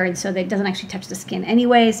protective gear, and so that it doesn't actually touch the skin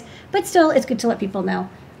anyways. But still, it's good to let people know.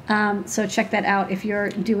 So check that out if you're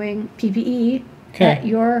doing PPE at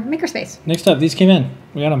your makerspace. Next up, these came in.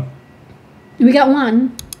 We got them. We got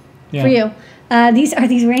one for you. These are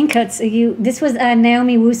these raincoats. This was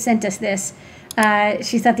Naomi Wu sent us this.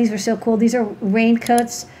 She thought these were so cool. These are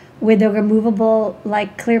raincoats with a removable,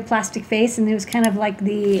 like, clear plastic face, and it was kind of like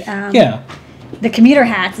the commuter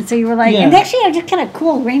hats. And so you were like, and they actually have just kind of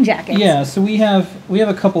cool rain jackets. Yeah. So we have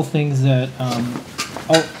a couple things that.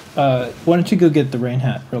 Why don't you go get the rain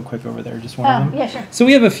hat real quick over there? Just one of them. Yeah, sure. So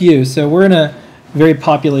we have a few. So we're in a very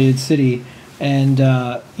populated city, and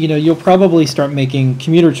you'll probably start making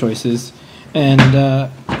commuter choices. And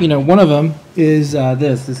one of them is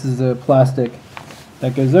this. This is a plastic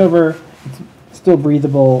that goes over. It's still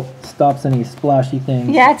breathable. Stops any splashy things.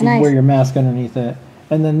 Yeah, it's you nice. Wear your mask underneath it.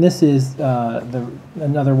 And then this is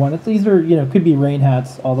another one. These are could be rain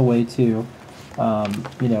hats all the way to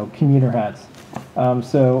commuter hats.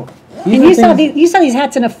 So you saw these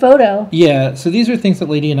hats in a photo. Yeah. So these are things that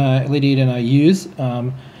Lady Ada and I use.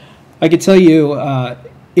 I could tell you.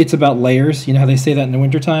 It's about layers. You know how they say that in the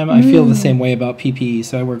wintertime? I feel the same way about PPE.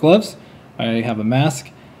 So I wear gloves. I have a mask.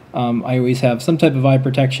 I always have some type of eye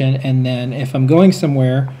protection. And then if I'm going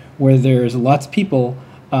somewhere where there's lots of people,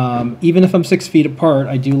 even if I'm 6 feet apart,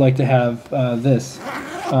 I do like to have this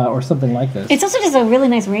or something like this. It's also just a really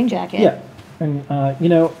nice rain jacket. Yeah. And,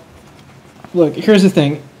 look, here's the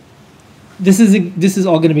thing. This is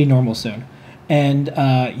all going to be normal soon. And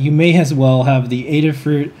you may as well have the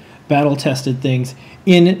Adafruit battle-tested things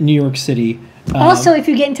in New York City. Also, if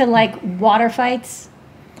you get into, like, water fights.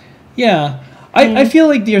 Yeah. I feel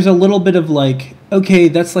like there's a little bit of, like, okay,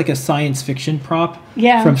 that's like a science fiction prop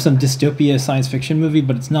from some dystopia science fiction movie,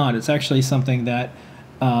 but it's not. It's actually something that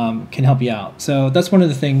can help you out. So that's one of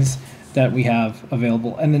the things that we have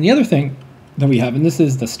available. And then the other thing that we have, and this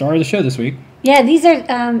is the star of the show this week. Yeah, these are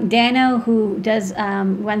Dano, who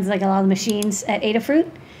runs, like, a lot of the machines at Adafruit.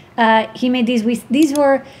 He made these. These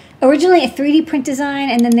were originally a 3D print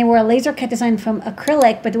design, and then they were a laser cut design from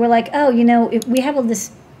acrylic, but they were like, we have all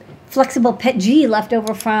this flexible PETG left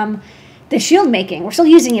over from the shield making. We're still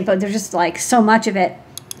using it, but there's just, like, so much of it.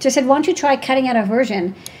 So I said, why don't you try cutting out a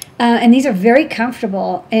version? And these are very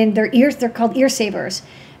comfortable, and they're called ear savers.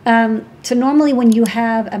 So normally when you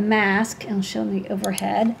have a mask, I'll show the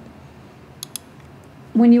overhead.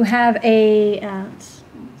 When you have a, let's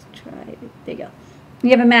try, there you go. You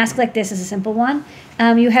have a mask like this, is a simple one.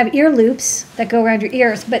 You have ear loops that go around your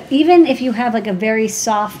ears, but even if you have, like, a very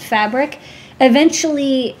soft fabric,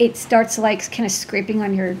 eventually it starts, like, kind of scraping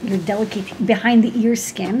on your delicate behind the ear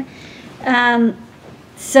skin. In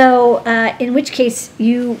which case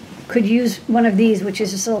you could use one of these, which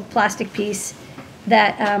is this little plastic piece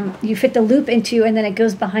that you fit the loop into, and then it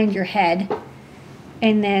goes behind your head.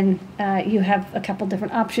 And then you have a couple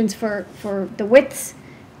different options for the widths.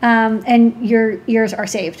 And your ears are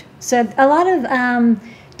saved. So a lot of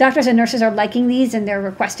doctors and nurses are liking these, and they're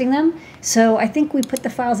requesting them. So I think we put the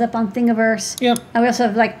files up on Thingiverse. Yep. We also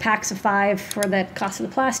have, like, packs of 5 for the cost of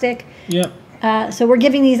the plastic. Yep. So we're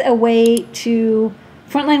giving these away to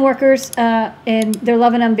frontline workers, and they're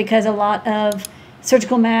loving them because a lot of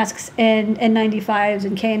surgical masks and N95s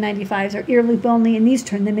and KN95s are ear loop only, and these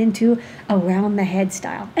turn them into around the head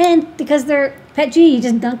style. And because they're PETG, you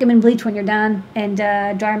just dunk them in bleach when you're done and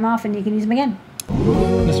dry them off, and you can use them again.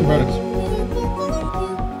 Mr. Products.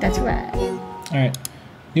 That's right. All right.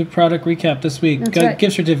 New product recap this week. That's Got right.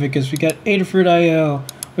 gift certificates. We got Adafruit IO.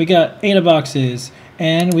 We got Ada boxes,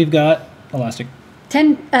 and we've got elastic.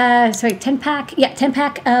 10 pack. Yeah, 10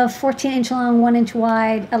 pack of 14-inch long, 1-inch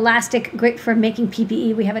wide elastic, great for making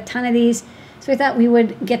PPE. We have a ton of these, so we thought we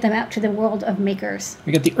would get them out to the world of makers.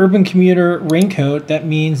 We got the Urban Commuter raincoat. That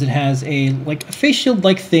means it has a face shield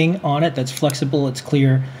like thing on it that's flexible. It's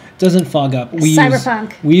clear. Doesn't fog up.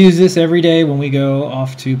 Cyberpunk. We use this every day when we go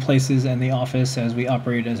off to places in the office as we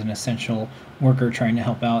operate as an essential worker trying to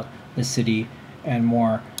help out the city and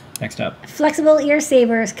more. Next up. Flexible ear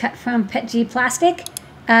savers cut from PETG plastic.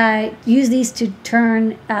 Use these to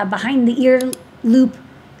turn behind the ear loop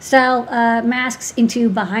style masks into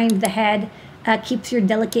behind the head. Keeps your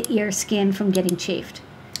delicate ear skin from getting chafed.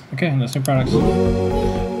 Okay, and those new products.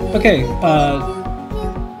 Okay,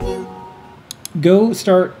 go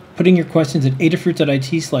start putting your questions at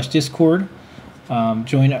adafruit.it/discord.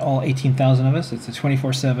 Join all 18,000 of us. It's a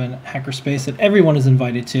 24/7 hackerspace that everyone is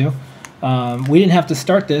invited to. We didn't have to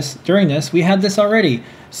start this during this. We had this already.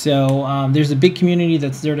 So there's a big community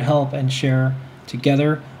that's there to help and share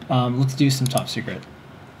together. Let's do some top secret.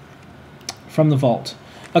 From the vault.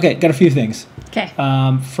 Okay, got a few things. Okay.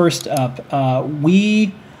 First up,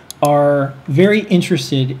 we are very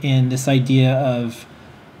interested in this idea of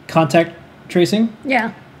contact tracing,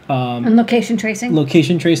 Yeah. And location tracing.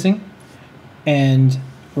 location tracing, and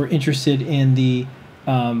we're interested in the,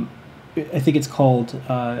 I think it's called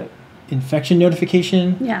infection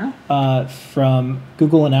notification Yeah. from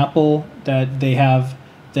Google and Apple that they have,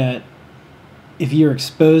 that if you're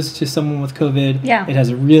exposed to someone with COVID, Yeah. it has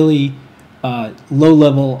a really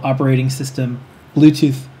low-level operating system,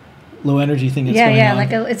 Bluetooth low energy thing that's Yeah, going yeah.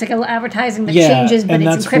 on. It's like a advertising that Yeah, changes, but and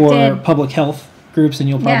it's that's encrypted. for public health groups, and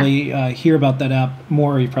you'll probably hear about that app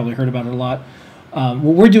more. You've probably heard about it a lot.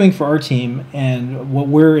 What we're doing for our team and what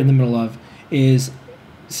we're in the middle of is,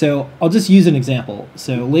 so I'll just use an example.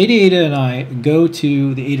 So Lady Ada and I go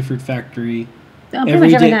to the Adafruit factory Pretty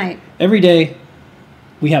much every night. Every day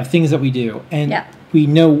we have things that we do, and Yeah. we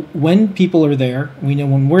know when people are there, we know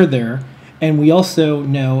when we're there, and we also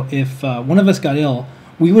know if one of us got ill,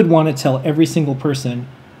 we would want to tell every single person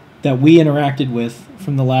that we interacted with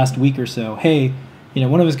from the last week or so, hey,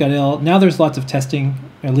 one of us got ill. Now there's lots of testing,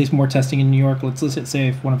 at least more testing in New York. Let's say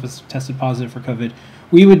if one of us tested positive for COVID,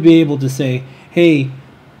 we would be able to say, hey,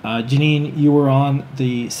 Janine, you were on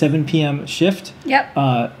the 7 p.m. shift Yep.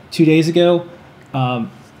 2 days ago.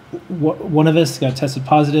 One of us got tested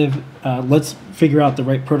positive. Let's figure out the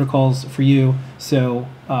right protocols for you. So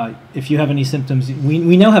if you have any symptoms,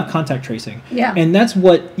 we now have contact tracing. Yeah. And that's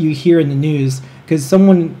what you hear in the news, because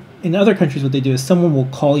someone in other countries, what they do is someone will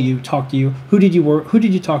call you, talk to you. Who did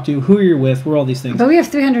you talk to? Who are you with? Where are all these things? But we have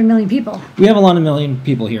 300 million people. We have a lot of million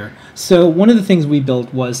people here. So one of the things we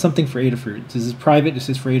built was something for Adafruit. This is private. This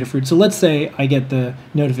is for Adafruit. So let's say I get the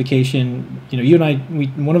notification, you and I,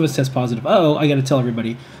 one of us tests positive. Uh-oh, I got to tell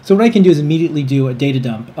everybody. So what I can do is immediately do a data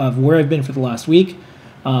dump of where I've been for the last week.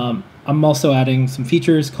 I'm also adding some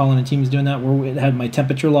features. Colin and team is doing that, where it had my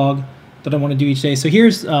temperature log that I want to do each day. So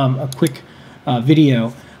here's a quick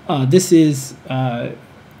video. This is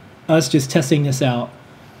us just testing this out,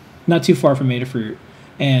 not too far from Adafruit.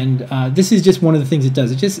 And this is just one of the things it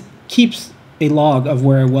does. It just keeps a log of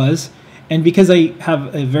where I was. And because I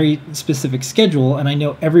have a very specific schedule and I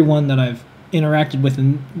know everyone that I've interacted with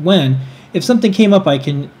and when, if something came up, I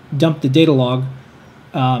can dump the data log.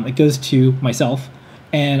 It goes to myself.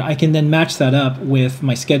 And I can then match that up with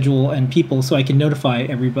my schedule and people, so I can notify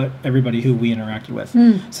everybody who we interacted with.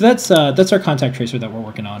 So that's our contact tracer that we're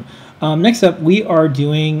working on. Next up, we are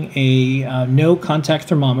doing a no contact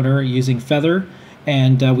thermometer using Feather,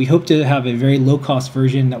 and we hope to have a very low cost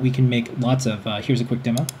version that we can make lots of. Here's a quick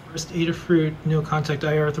demo. First Adafruit no contact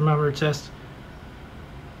IR thermometer test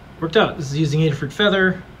worked out. This is using Adafruit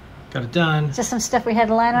Feather. Got it done. Just some stuff we had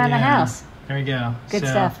lying around the house. There we go. Good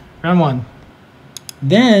stuff. Round one.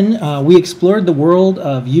 Then we explored the world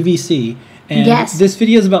of UVC. And Yes. this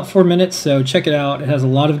video is about 4 minutes, so check it out. It has a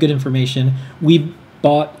lot of good information. We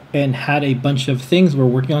bought and had a bunch of things. We're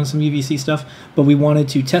working on some UVC stuff, but we wanted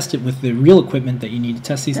to test it with the real equipment that you need to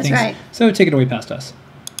test these That's things. right. So take it away past us.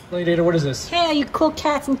 Data, what is this? Hey, you cool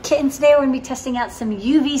cats and kittens. Today we're going to be testing out some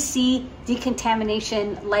UVC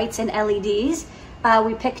decontamination lights and LEDs.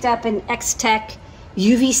 We picked up an X-Tech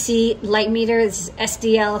UVC light meter. This is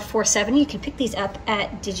SDL470. You can pick these up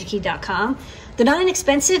at digikey.com. They're not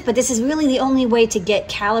inexpensive, but this is really the only way to get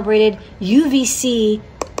calibrated UVC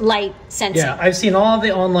light sensing. Yeah, I've seen all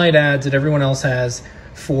the online ads that everyone else has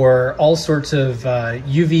for all sorts of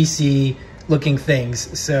UVC looking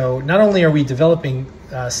things. So not only are we developing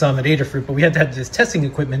some at Adafruit, but we had to have this testing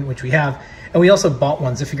equipment, which we have, and we also bought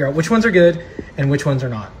ones to figure out which ones are good and which ones are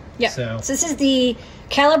not. Yeah. So this is the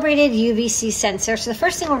calibrated UVC sensor. So the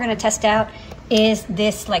first thing we're going to test out is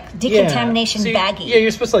this like decontamination baggie. Yeah,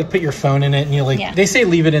 you're supposed to like put your phone in it, and you they say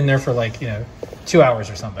leave it in there for like 2 hours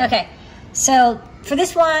or something. Okay. So for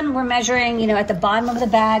this one, we're measuring at the bottom of the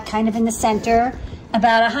bag, kind of in the center,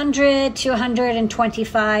 about 100 to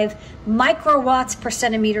 125 microwatts per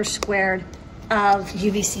centimeter squared of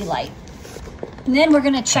UVC light. And then we're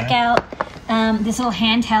going to check out this little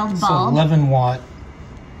handheld bulb. So 11 watt.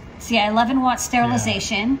 So yeah, 11 watt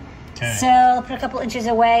sterilization. Yeah. Okay. So I'll put a couple inches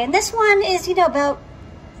away. And this one is, about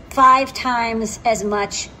 5 times as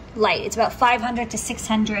much light. It's about 500 to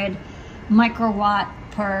 600 microwatt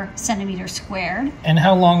per centimeter squared. And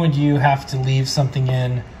how long would you have to leave something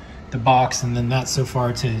in the box and then that so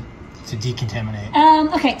far to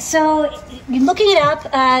decontaminate? Okay, so you're looking it up.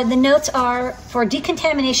 The notes are for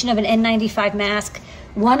decontamination of an N95 mask,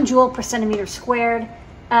 1 joule per centimeter squared.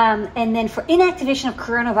 And then for inactivation of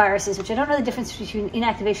coronaviruses, which I don't know the difference between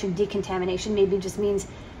inactivation and decontamination, maybe it just means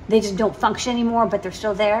they just don't function anymore, but they're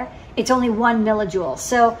still there. It's only 1 millijoule.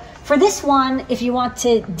 So for this one, if you want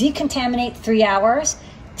to decontaminate 3 hours,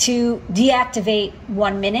 to deactivate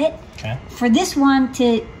 1 minute, Okay. For this one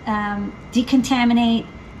to decontaminate,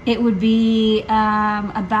 it would be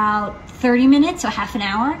about 30 minutes, so half an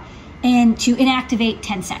hour, and to inactivate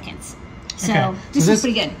 10 seconds. So Okay. this is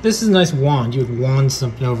pretty good. This is a nice wand. You would wand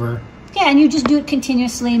something over. Yeah, and you just do it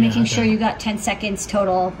continuously, making okay. sure you got 10 seconds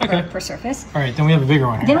total Okay. per surface. All right, then we have a bigger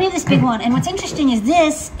one here. Then we have this big one, and what's interesting is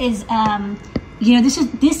this is, you know,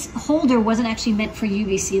 this holder wasn't actually meant for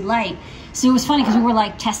UVC light. So it was funny because we were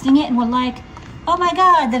like testing it, and we're like, oh my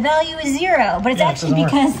God, the value is 0. But it's Yeah, it actually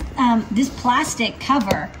doesn't because this plastic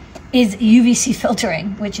cover is UVC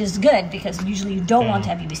filtering, which is good because usually you don't want to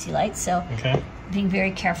have UVC light. So Okay. being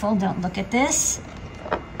very careful, don't look at this.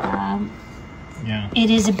 Yeah. It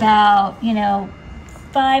is about, you know,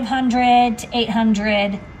 500 to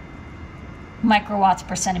 800 microwatts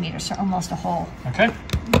per centimeter, so almost a whole Okay.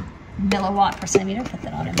 milliwatt per centimeter. Put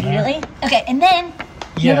that on immediately. Okay, and then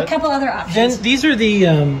you have a couple other options. Then these are the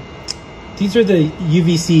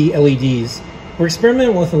UVC LEDs. We're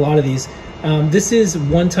experimenting with a lot of these. This is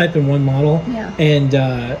one type and one model, Yeah. and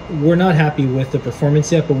we're not happy with the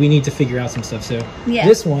performance yet, but we need to figure out some stuff. So Yeah.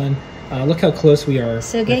 this one, look how close we are.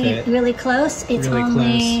 So getting with it really close, it's Really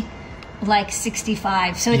only like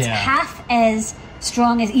 65. So it's Yeah. half as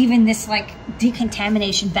strong as even this like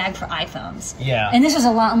decontamination bag for iPhones. Yeah. And this was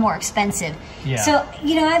a lot more expensive. Yeah. So,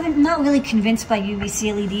 you know, I'm not really convinced by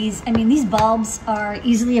UVC LEDs. I mean, these bulbs are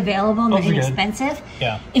easily available and they're Those are good. inexpensive.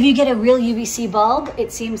 Yeah. If you get a real UVC bulb,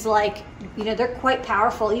 it seems like, you know, they're quite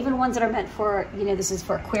powerful. Even ones that are meant for, you know, this is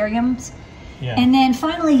for aquariums. Yeah. And then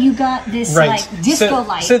finally you got this like disco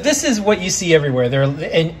light. So this is what you see everywhere. They're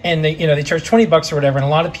and they, you know, they charge $20 or whatever, and a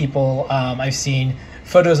lot of people I've seen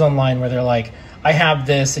photos online where they're like, I have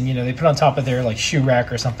this, and you know, they put it on top of their like shoe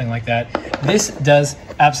rack or something like that. This does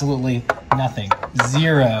absolutely nothing.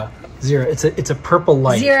 Zero. It's a purple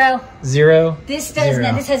light. Zero. This does Zero.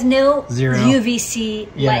 not. This has no Zero. UVC light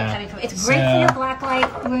Yeah. coming from it. It's great So- for your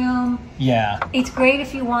blacklight room. Yeah. It's great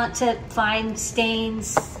if you want to find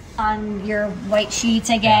stains on your white sheets,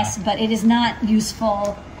 I guess, but it is not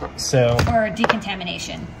useful So for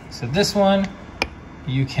decontamination. So this one,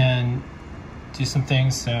 you can do some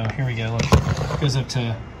things. So here we go. Look, it goes up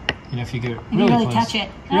to, you know, if you go You really can really close. touch it.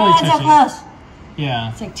 Really Oh, it's so touch it. close.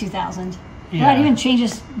 Yeah. It's like 2,000. Yeah. Well, it even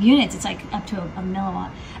changes units. It's like up to a milliwatt.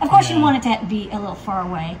 Of course, you Yeah. want it to be a little far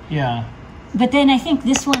away. Yeah. But then I think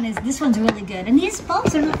this one's really good, and these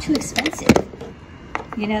bulbs are not too expensive.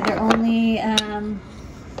 You know, they're only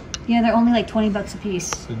they're only like $20 a piece.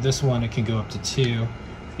 So this one, it can go up to 2.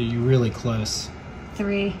 So you're really close.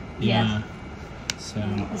 3. Yeah. Yeah. So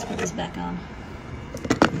Let's put this back on.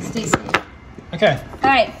 Stay safe. okay. All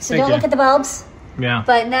right. So Thank don't you. look at the bulbs. Yeah.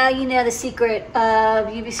 But now you know the secret of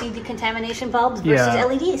UVC decontamination bulbs versus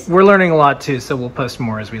LEDs. We're learning a lot too, so we'll post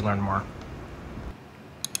more as we learn more.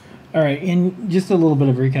 All right, and just a little bit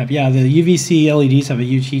of recap. Yeah, the UVC LEDs have a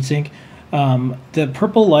huge heatsink. The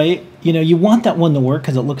purple light, you know, you want that one to work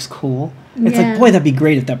because it looks cool. It's Yeah. like, boy, that'd be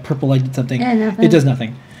great if that purple light did something. Yeah, nothing. It does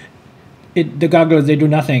nothing. The goggles, they do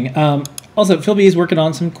nothing. Also, Philby is working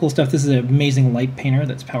on some cool stuff. This is an amazing light painter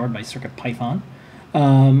that's powered by CircuitPython.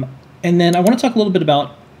 And then I want to talk a little bit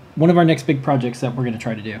about one of our next big projects that we're going to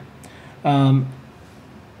try to do.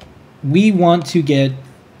 We want to get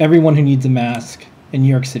everyone who needs a mask in New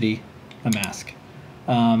York City a mask.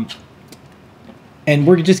 And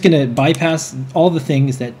we're just going to bypass all the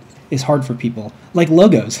things that is hard for people, like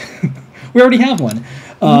logos. We already have one.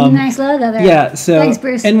 Nice logo there. Yeah, so Thanks,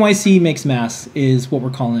 Bruce. NYC Makes Masks is what we're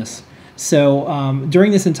calling this. So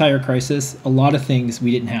during this entire crisis, a lot of things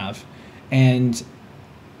we didn't have. And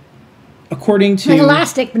according to... Like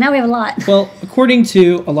elastic, but now we have a lot. Well, according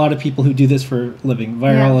to a lot of people who do this for a living,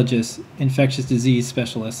 virologists, infectious disease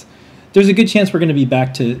specialists, there's a good chance we're going to be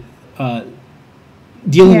back to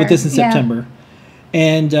dealing with this in Yeah. September.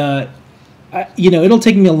 And, you know, it'll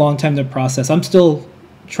take me a long time to process. I'm still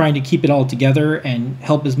trying to keep it all together and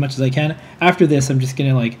help as much as I can. After this, I'm just going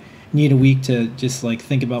to, like, need a week to just, like,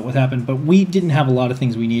 think about what happened. But we didn't have a lot of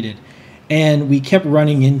things we needed. And we kept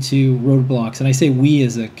running into roadblocks. And I say we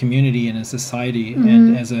as a community and a society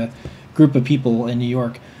and as a group of people in New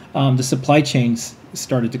York. The supply chains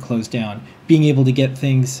started to close down. Being able to get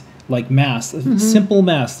things like masks, simple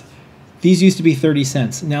masks. These used to be 30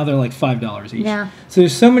 cents. Now they're like $5 each. Yeah. So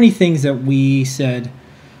there's so many things that we said,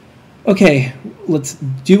 okay, let's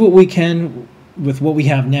do what we can with what we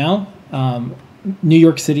have now. New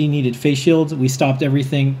York City needed face shields. We stopped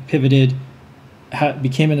everything, pivoted,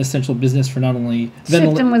 became an essential business for not only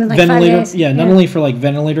Shipped them within like 5 ventilator, days. not only for like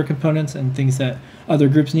ventilator components and things that other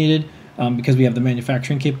groups needed, because we have the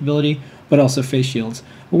manufacturing capability, but also face shields.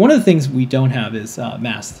 But one of the things we don't have is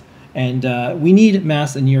masks. And we need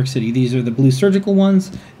masks in New York City. These are the blue surgical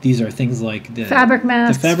ones. These are things like the fabric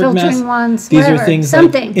masks, filtering masks, ones. These whatever, are things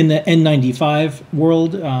something. like in the N95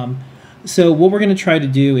 world. So what we're going to try to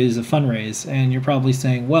do is a fundraise. And you're probably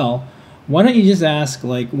saying, well, why don't you just ask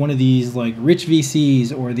like one of these like rich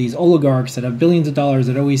VCs or these oligarchs that have billions of dollars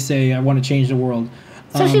that always say, I want to change the world.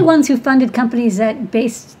 Especially ones who funded companies that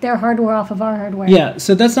based their hardware off of our hardware. Yeah,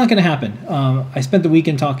 so that's not going to happen. I spent the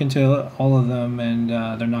weekend talking to all of them, and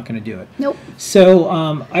they're not going to do it. Nope. So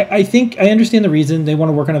I think I understand the reason they want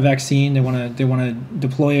to work on a vaccine. They want to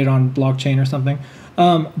deploy it on blockchain or something.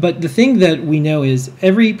 But the thing that we know is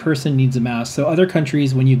every person needs a mask. So other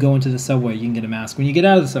countries, when you go into the subway, you can get a mask. When you get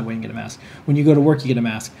out of the subway, you can get a mask. When you go to work, you get a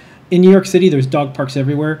mask. In New York City, there's dog parks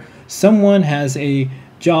everywhere. Someone has a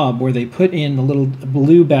job where they put in the little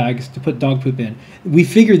blue bags to put dog poop in. We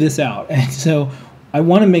figured this out, and so I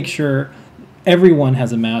want to make sure everyone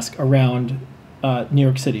has a mask around New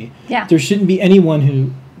York City. Yeah. There shouldn't be anyone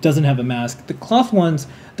who doesn't have a mask. The cloth ones,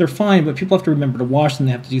 they're fine, but people have to remember to wash them.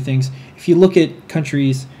 They have to do things. If you look at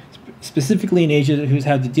countries, specifically in Asia, who's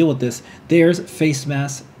had to deal with this, there's face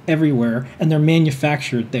masks everywhere, and they're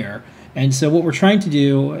manufactured there. And so what we're trying to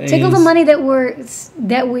do is take all the money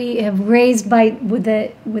that we have raised with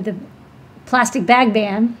the plastic bag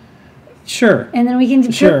ban. Sure. And then we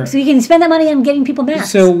can so we can spend that money on getting people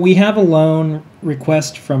masks. So we have a loan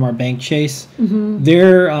request from our bank, Chase. Mm-hmm.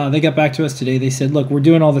 They got back to us today. They said, look, we're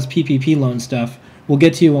doing all this PPP loan stuff. We'll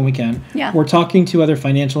get to you when we can. Yeah. We're talking to other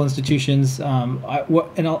financial institutions. And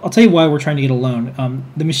I'll tell you why we're trying to get a loan.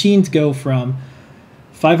 The machines go from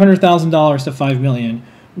 $500,000 to $5 million.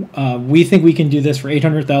 We think we can do this for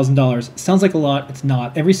 $800,000. Sounds like a lot. It's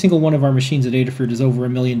not. Every single one of our machines at Adafruit is over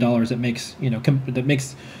 $1 million.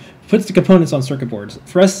 That puts the components on circuit boards.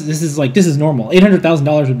 For us, this is normal.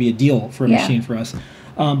 $800,000 would be a deal for a machine for us.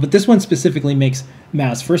 But this one specifically makes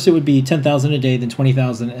masks. First, it would be 10,000 a day, then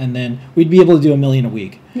 20,000, and then we'd be able to do 1 million a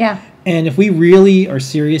week. Yeah. And if we really are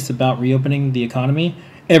serious about reopening the economy,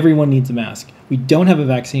 everyone needs a mask. We don't have a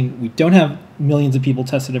vaccine. We don't have millions of people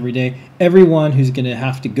tested every day. Everyone who's going to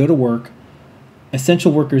have to go to work,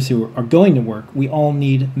 essential workers who are going to work, we all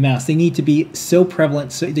need masks. They need to be so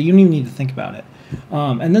prevalent so that you don't even need to think about it.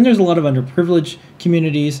 And then there's a lot of underprivileged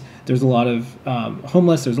communities. There's a lot of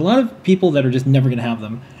homeless. There's a lot of people that are just never going to have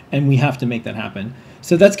them, and we have to make that happen.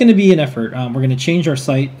 So that's going to be an effort. We're going to change our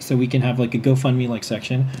site so we can have like a GoFundMe-like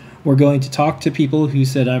section. We're going to talk to people who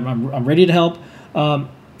said, I'm ready to help.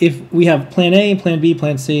 If we have plan A, plan B,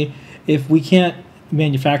 plan C, if we can't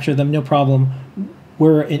manufacture them, no problem.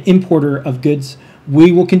 We're an importer of goods.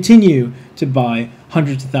 We will continue to buy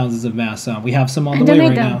hundreds of thousands of masks. We have some on the way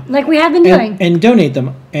right now. Like we have been doing. And donate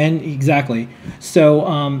them. And exactly.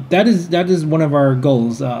 So that is one of our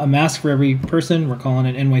goals. A mask for every person. We're calling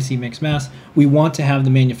it NYC Makes Masks. We want to have the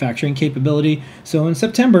manufacturing capability. So in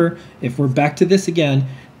September, if we're back to this again,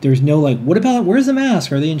 there's no like, where's the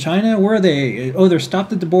mask? Are they in China? Where are they? Oh, they're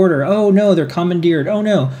stopped at the border. Oh no, they're commandeered. Oh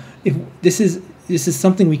no. If this is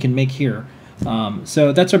something we can make here.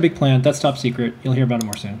 So that's our big plan. That's top secret. You'll hear about it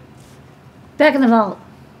more soon. Back in the vault.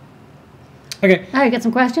 Okay. All right, got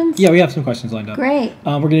some questions? Yeah, we have some questions lined up. Great.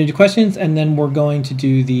 We're going to do questions, and then we're going to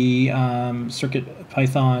do the Circuit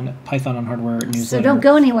Python on hardware newsletter. So don't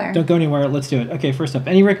go anywhere. Don't go anywhere. Let's do it. Okay, first up,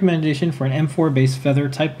 any recommendation for an M4-based Feather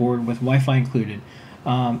type board with Wi-Fi included?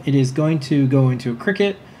 It is going to go into a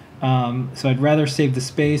Cricket, so I'd rather save the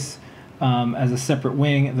space as a separate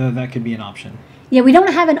wing, though that could be an option. Yeah, we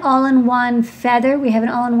don't have an all-in-one Feather. We have an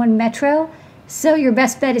all-in-one Metro. So your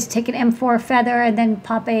best bet is take an M4 Feather and then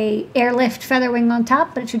pop a Airlift Feather wing on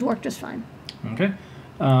top, but it should work just fine. Okay.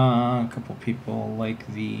 A couple people like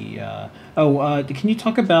the... can you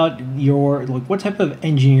talk about what type of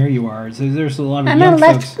engineer you are? So there's a lot of young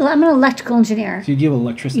folks. I'm an electrical engineer. So you deal with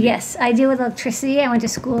electricity? Yes, I deal with electricity. I went to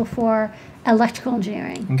school for electrical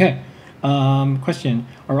engineering. Okay. Question.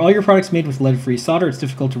 Are all your products made with lead-free solder? It's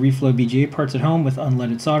difficult to reflow BGA parts at home with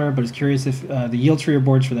unleaded solder, but it's curious if the yield trigger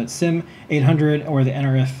boards for that SIM 800 or the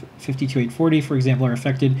NRF 52840, for example, are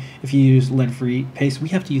affected if you use lead-free paste. We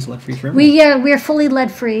have to use lead-free for everything. We're fully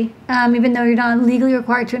lead-free, even though you're not legally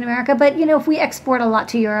required to in America. But, if we export a lot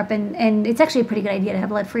to Europe, and it's actually a pretty good idea to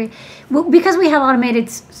have lead-free. Because we have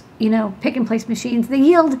automated, pick-and-place machines, the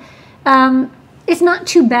yield... it's not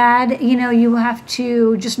too bad. You have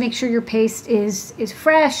to just make sure your paste is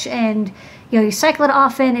fresh, and you cycle it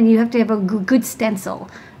often, and you have to have a good stencil.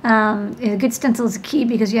 A good stencil is key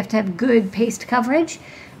because you have to have good paste coverage.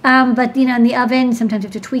 But in the oven, sometimes you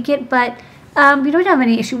have to tweak it. But we don't have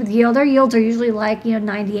any issue with yield. Our yields are usually like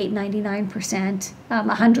 98, 99%,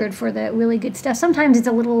 100 for the really good stuff. Sometimes it's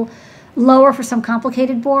a little lower for some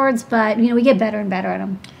complicated boards, but we get better and better at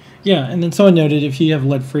them. Yeah, and then someone noted if you have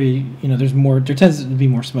lead-free, there tends to be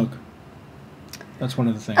more smoke. That's one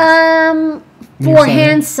of the things. For soldering?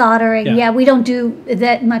 hand soldering, Yeah. yeah, we don't do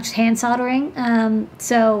that much hand soldering.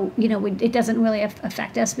 So, it doesn't really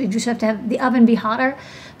affect us. We just have to have the oven be hotter.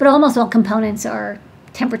 But almost all components are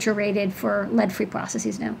temperature rated for lead-free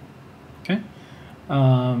processes now. Okay.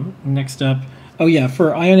 Next up. Oh, yeah,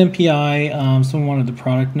 for Ion MPI, someone wanted the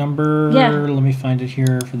product number. Yeah. Let me find it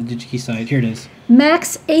here for the DigiKey site. Here it is.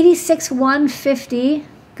 Max 86150.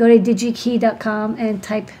 Go to digikey.com and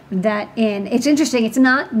type that in. It's interesting. It's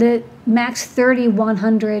not the Max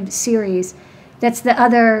 3100 series. That's the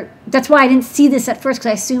other. That's why I didn't see this at first, because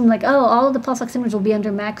I assumed all of the pulse oximeters will be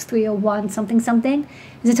under Max 301 something something.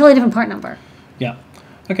 It's a totally different part number. Yeah.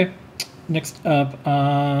 Okay. Next up,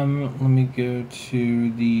 let me go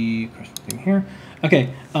to the question thing here. Okay.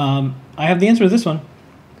 I have the answer to this one.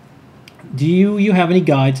 Do you have any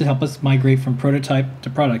guides that help us migrate from prototype to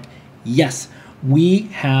product? Yes. We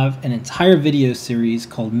have an entire video series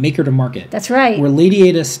called Maker to Market. That's right. Where Lady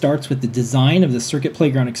Ada starts with the design of the Circuit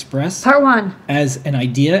Playground Express. Part 1. As an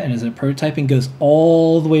idea and as a prototype, and goes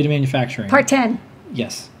all the way to manufacturing. Part 10.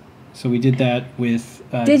 Yes. So we did that with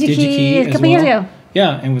DigiKey a couple well. years ago.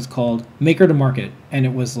 Yeah, and it was called Maker to Market. And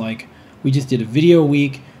it was we just did a video a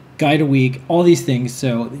week, guide a week, all these things.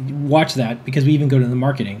 So watch that, because we even go to the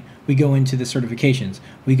marketing. We go into the certifications.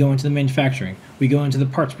 We go into the manufacturing. We go into the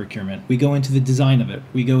parts procurement. We go into the design of it.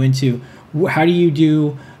 We go into how do you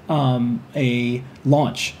do a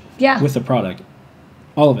launch with a product.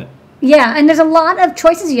 All of it. Yeah, and there's a lot of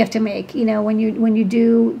choices you have to make. When you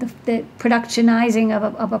do the productionizing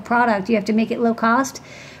of a product, you have to make it low cost,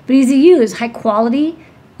 but easy to use, high quality,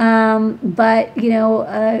 but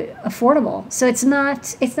affordable. So it's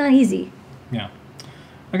not easy. Yeah.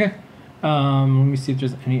 Okay. Let me see if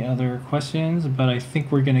there's any other questions, but I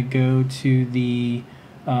think we're going to go to the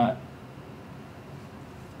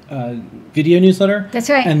video newsletter.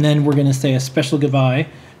 That's right. And then we're going to say a special goodbye.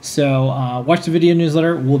 So watch the video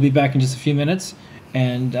newsletter. We'll be back in just a few minutes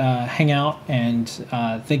and hang out. And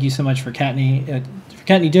thank you so much for Kattni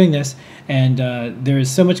doing this. And there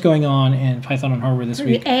is so much going on in Python on Hardware this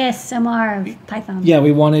week. The ASMR of Python. Yeah,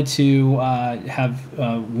 we wanted to have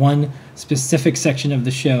one specific section of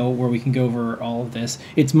the show where we can go over all of this.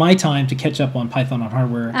 It's my time to catch up on Python on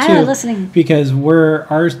Hardware too, listening, because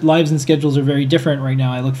our lives and schedules are very different right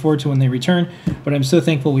now. I look forward to when they return, but I'm so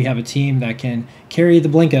thankful we have a team that can carry the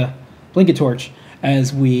Blinka torch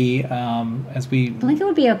as we Blinka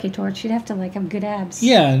would be okay, Torch. You'd have to have good abs.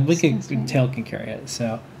 Yeah, Blinka tail can carry it.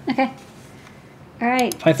 So okay, all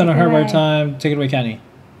right. Python on Hardware time. Take it away, Kattni.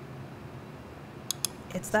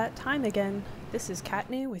 It's that time again. This is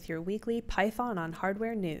Kattni with your weekly Python on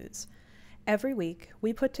Hardware news. Every week,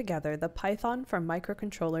 we put together the Python for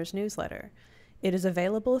Microcontrollers newsletter. It is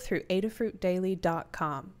available through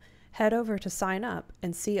adafruitdaily.com. Head over to sign up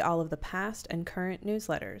and see all of the past and current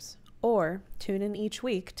newsletters, or tune in each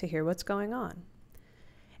week to hear what's going on.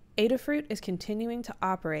 Adafruit is continuing to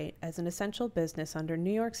operate as an essential business under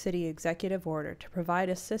New York City executive order to provide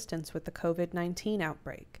assistance with the COVID-19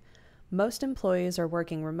 outbreak. Most employees are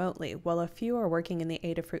working remotely, while a few are working in the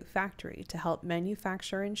Adafruit factory to help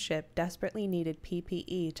manufacture and ship desperately needed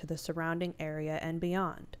PPE to the surrounding area and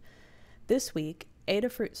beyond. This week,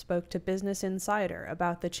 Adafruit spoke to Business Insider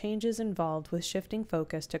about the changes involved with shifting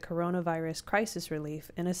focus to coronavirus crisis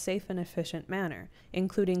relief in a safe and efficient manner,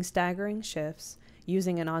 including staggering shifts,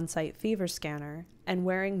 using an on-site fever scanner, and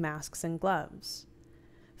wearing masks and gloves.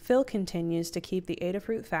 Phil continues to keep the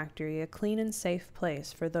Adafruit factory a clean and safe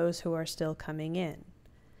place for those who are still coming in.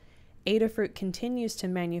 Adafruit continues to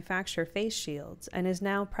manufacture face shields and is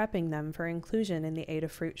now prepping them for inclusion in the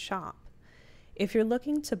Adafruit shop. If you're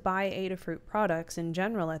looking to buy Adafruit products in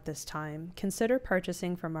general at this time, consider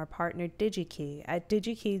purchasing from our partner DigiKey at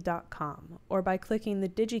digikey.com or by clicking the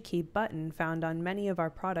DigiKey button found on many of our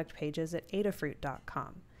product pages at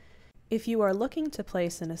adafruit.com. If you are looking to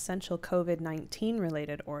place an essential COVID-19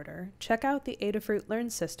 related order, check out the Adafruit Learn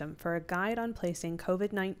system for a guide on placing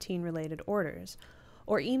COVID-19 related orders,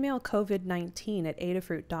 or email covid19 at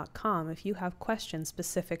adafruit.com if you have questions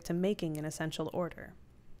specific to making an essential order.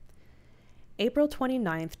 April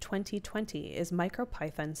 29th, 2020 is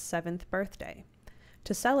MicroPython's 7th birthday.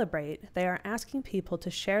 To celebrate, they are asking people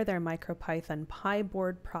to share their MicroPython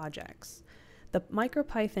PyBoard projects. The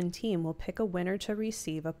MicroPython team will pick a winner to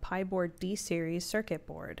receive a PyBoard D-Series circuit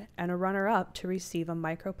board and a runner-up to receive a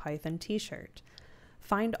MicroPython t-shirt.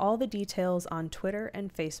 Find all the details on Twitter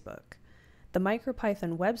and Facebook. The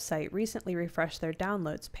MicroPython website recently refreshed their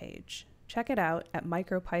downloads page. Check it out at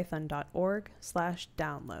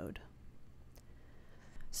micropython.org/download.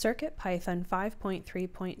 CircuitPython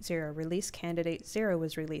 5.3.0 Release Candidate 0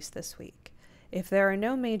 was released this week. If there are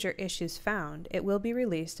no major issues found, it will be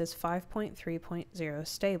released as 5.3.0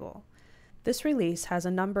 stable. This release has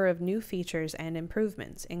a number of new features and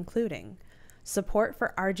improvements, including support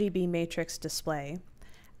for RGB matrix display,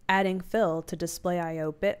 adding fill to display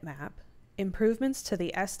I/O bitmap, improvements to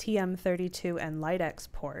the STM32 and LiteX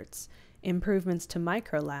ports, improvements to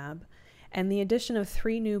Microlab, and the addition of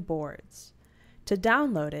 3 new boards. To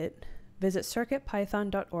download it, visit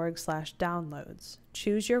circuitpython.org/downloads,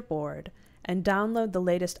 choose your board, and download the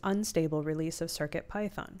latest unstable release of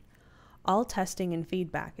CircuitPython. All testing and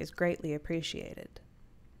feedback is greatly appreciated.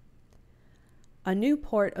 A new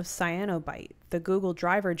port of Cyanobyte, the Google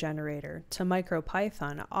driver generator, to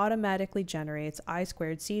MicroPython automatically generates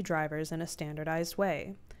I2C drivers in a standardized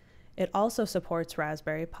way. It also supports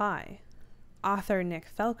Raspberry Pi. Author Nick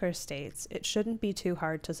Felker states it shouldn't be too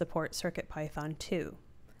hard to support CircuitPython 2.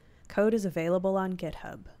 Code is available on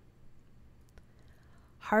GitHub.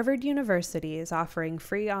 Harvard University is offering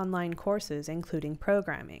free online courses including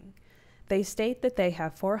programming. They state that they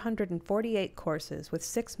have 448 courses with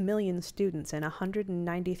 6 million students in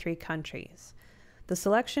 193 countries. The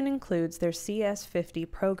selection includes their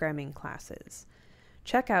CS50 programming classes.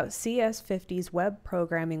 Check out CS50's Web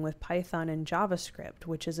Programming with Python and JavaScript,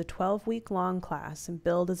 which is a 12-week-long class, and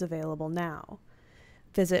build is available now.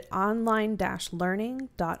 Visit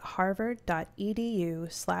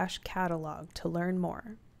online-learning.harvard.edu/catalog to learn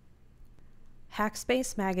more.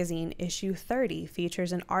 Hackspace Magazine issue 30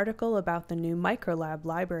 features an article about the new Microlab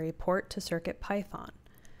library port to CircuitPython.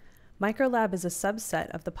 Microlab is a subset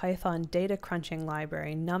of the Python data crunching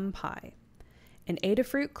library NumPy. An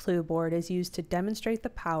Adafruit clue board is used to demonstrate the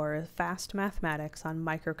power of fast mathematics on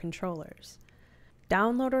microcontrollers.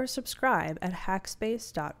 Download or subscribe at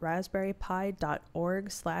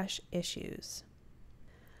hackspace.raspberrypi.org/issues.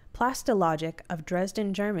 Plastilogic of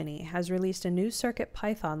Dresden, Germany has released a new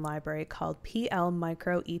CircuitPython library called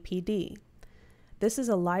PL-MicroEPD. This is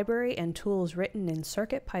a library and tools written in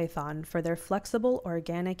CircuitPython for their flexible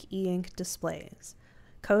organic e-ink displays.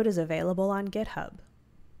 Code is available on GitHub.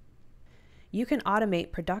 You can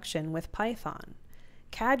automate production with Python.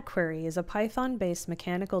 CAD Query is a Python-based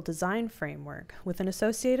mechanical design framework with an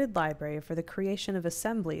associated library for the creation of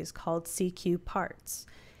assemblies called CQ parts.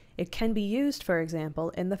 It can be used, for example,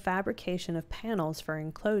 in the fabrication of panels for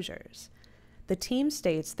enclosures. The team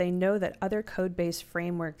states they know that other code-based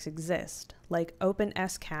frameworks exist, like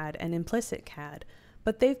OpenSCAD and ImplicitCAD,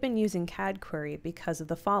 but they've been using CAD Query because of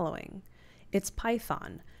the following. It's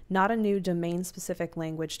Python, not a new domain-specific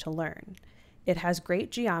language to learn. It has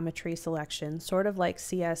great geometry selection, sort of like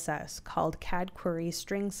CSS, called CAD Query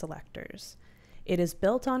string selectors. It is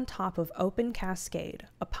built on top of OpenCascade,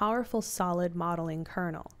 a powerful solid modeling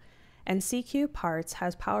kernel. And CQ Parts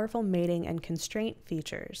has powerful mating and constraint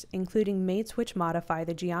features, including mates which modify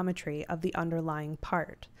the geometry of the underlying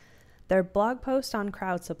part. Their blog post on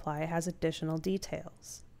CrowdSupply has additional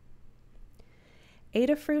details.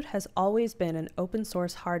 Adafruit has always been an open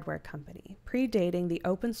source hardware company, predating the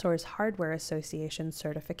Open Source Hardware Association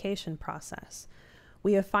certification process.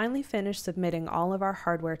 We have finally finished submitting all of our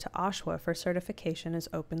hardware to OSHWA for certification as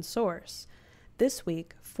open source. This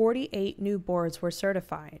week, 48 new boards were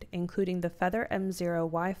certified, including the Feather M0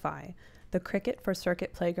 Wi-Fi, the Cricket for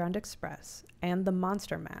Circuit Playground Express, and the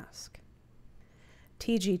Monster Mask.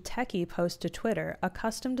 TG Techie posts to Twitter a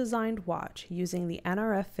custom-designed watch using the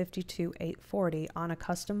NRF52840 on a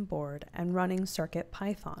custom board and running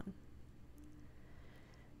CircuitPython.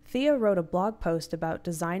 Thea wrote a blog post about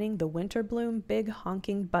designing the Winterbloom Big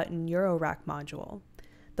Honking Button Eurorack module.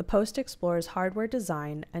 The post explores hardware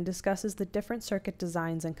design and discusses the different circuit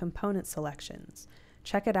designs and component selections.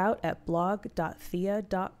 Check it out at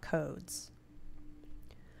blog.thea.codes.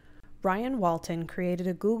 Ryan Walton created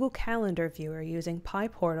a Google Calendar viewer using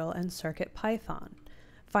PyPortal and CircuitPython.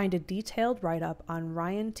 Find a detailed write-up on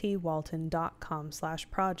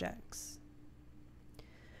ryantwalton.com/projects.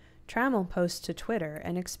 Trammell posts to Twitter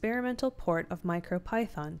an experimental port of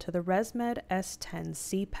MicroPython to the ResMed S10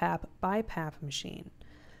 CPAP BiPAP machine.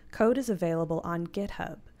 Code is available on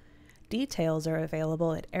GitHub. Details are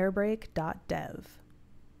available at airbrake.dev.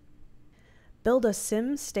 Build a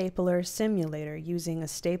sim stapler simulator using a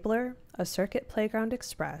stapler, a Circuit Playground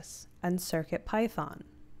Express, and CircuitPython.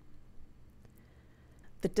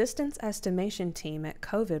 The distance estimation team at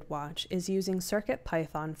COVIDWatch is using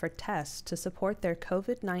CircuitPython for tests to support their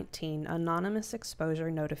COVID-19 anonymous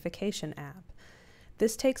exposure notification app.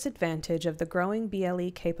 This takes advantage of the growing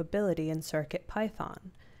BLE capability in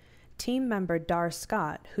CircuitPython. Team member Dar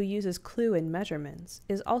Scott, who uses Clue in measurements,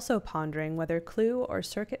 is also pondering whether Clue or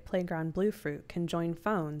Circuit Playground Bluefruit can join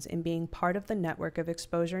phones in being part of the network of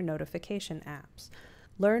exposure notification apps.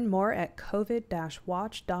 Learn more at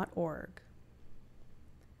covid-watch.org.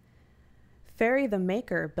 Fairy the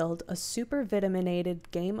Maker built a super-vitaminated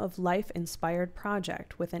Game of Life-inspired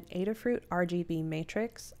project with an Adafruit RGB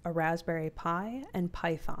matrix, a Raspberry Pi, and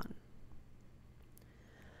Python.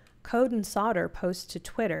 Code and Solder posts to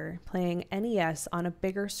Twitter playing NES on a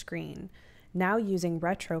bigger screen, now using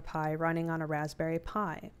RetroPie running on a Raspberry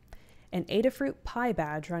Pi. An Adafruit Pi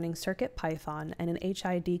badge running CircuitPython and an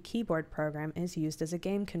HID keyboard program is used as a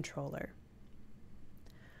game controller.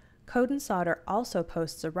 Code and Solder also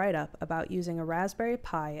posts a write-up about using a Raspberry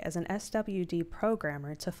Pi as an SWD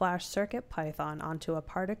programmer to flash CircuitPython onto a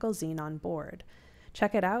Particle Xenon board.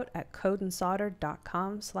 Check it out at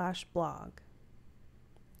codeandsolder.com/blog.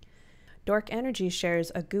 Dork Energy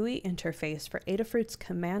shares a GUI interface for Adafruit's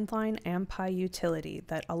command line AMPI utility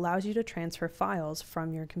that allows you to transfer files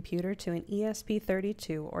from your computer to an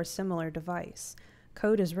ESP32 or similar device.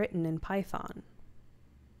 Code is written in Python.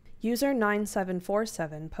 User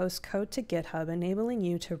 9747 posts code to GitHub enabling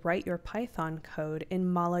you to write your Python code in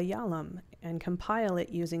Malayalam and compile it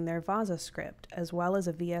using their Vaza script, as well as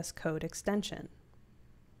a VS Code extension.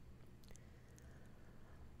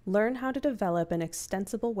 Learn how to develop an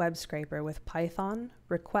extensible web scraper with Python,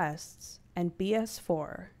 requests, and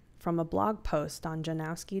BS4 from a blog post on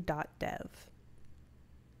janowski.dev.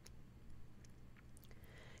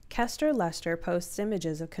 Kester Lester posts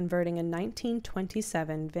images of converting a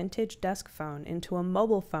 1927 vintage desk phone into a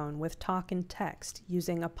mobile phone with talk and text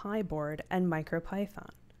using a Pi board and MicroPython.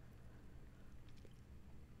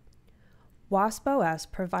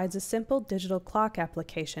 WaspOS provides a simple digital clock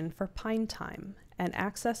application for Pine Time and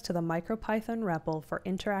access to the MicroPython REPL for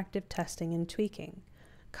interactive testing and tweaking.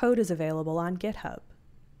 Code is available on GitHub.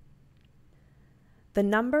 The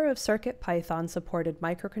number of CircuitPython-supported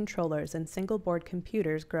microcontrollers and single-board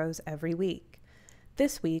computers grows every week.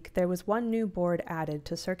 This week, there was one new board added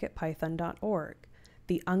to CircuitPython.org,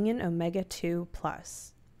 the Onion Omega 2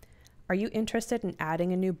 Plus. Are you interested in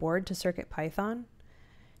adding a new board to CircuitPython?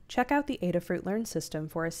 Check out the Adafruit Learn System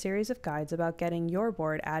for a series of guides about getting your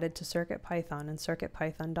board added to CircuitPython and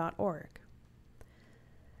CircuitPython.org.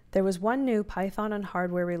 There was one new Python and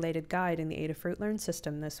hardware-related guide in the Adafruit Learn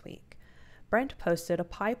System this week. Brent posted a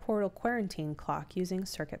PyPortal quarantine clock using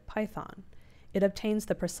CircuitPython. It obtains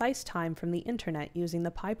the precise time from the internet using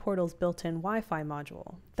the PyPortal's built-in Wi-Fi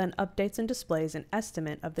module, then updates and displays an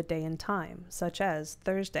estimate of the day and time, such as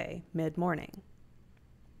Thursday, mid-morning.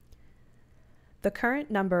 The current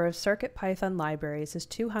number of CircuitPython libraries is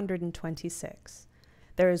 226.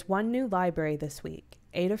 There is one new library this week,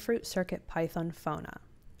 Adafruit CircuitPython Fona,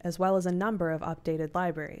 as well as a number of updated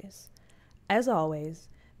libraries. As always,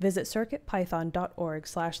 visit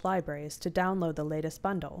circuitpython.org/libraries to download the latest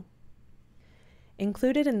bundle.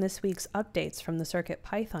 Included in this week's updates from the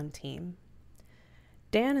CircuitPython team,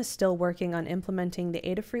 Dan is still working on implementing the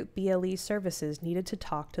Adafruit BLE services needed to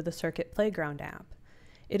talk to the Circuit Playground app.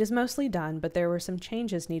 It is mostly done, but there were some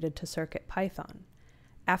changes needed to CircuitPython.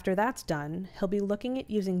 After that's done, he'll be looking at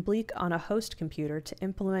using Bleak on a host computer to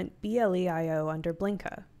implement BLE.io under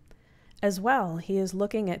Blinka. As well, he is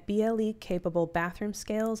looking at BLE-capable bathroom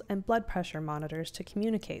scales and blood pressure monitors to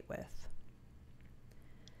communicate with.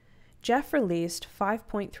 Jeff released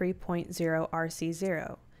 5.3.0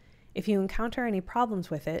 RC0. If you encounter any problems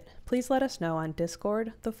with it, please let us know on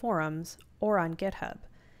Discord, the forums, or on GitHub.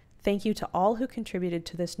 Thank you to all who contributed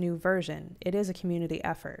to this new version. It is a community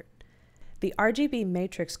effort. The RGB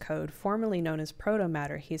matrix code, formerly known as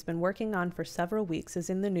Protomatter, he's been working on for several weeks is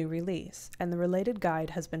in the new release, and the related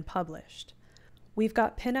guide has been published. We've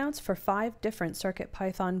got pinouts for 5 different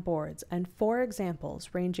CircuitPython boards and 4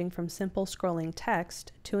 examples ranging from simple scrolling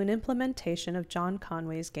text to an implementation of John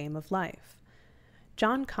Conway's Game of Life.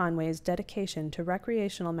 John Conway's dedication to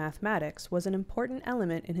recreational mathematics was an important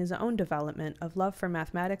element in his own development of love for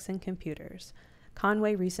mathematics and computers.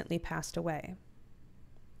 Conway recently passed away.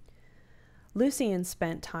 Lucian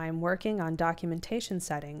spent time working on documentation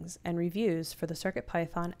settings and reviews for the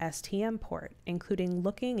CircuitPython STM port, including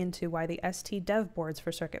looking into why the ST dev boards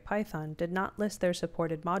for CircuitPython did not list their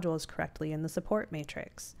supported modules correctly in the support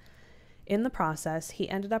matrix. In the process, he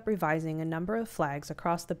ended up revising a number of flags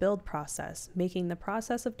across the build process, making the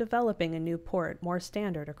process of developing a new port more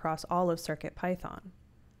standard across all of CircuitPython.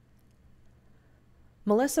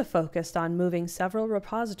 Melissa focused on moving several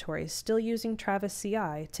repositories still using Travis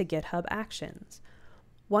CI to GitHub Actions.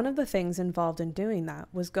 One of the things involved in doing that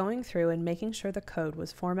was going through and making sure the code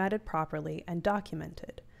was formatted properly and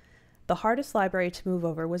documented. The hardest library to move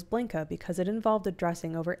over was Blinka because it involved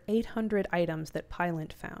addressing over 800 items that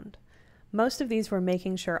Pylint found. Most of these were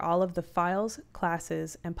making sure all of the files,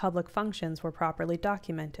 classes, and public functions were properly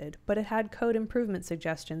documented, but it had code improvement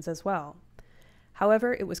suggestions as well.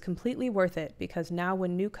 However, it was completely worth it because now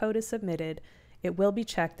when new code is submitted, it will be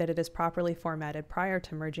checked that it is properly formatted prior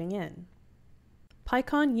to merging in.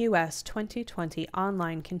 PyCon US 2020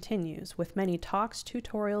 online continues with many talks,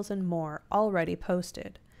 tutorials, and more already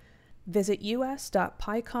posted. Visit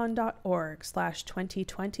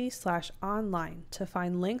us.pycon.org/2020/online to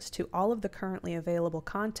find links to all of the currently available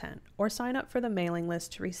content or sign up for the mailing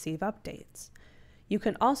list to receive updates. You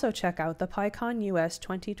can also check out the PyCon US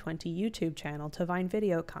 2020 YouTube channel to find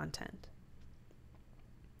video content.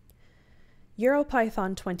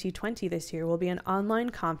 EuroPython 2020 this year will be an online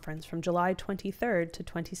conference from July 23rd to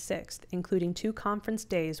 26th, including 2 conference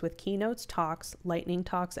days with keynotes, talks, lightning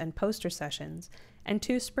talks, and poster sessions, and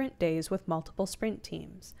 2 sprint days with multiple sprint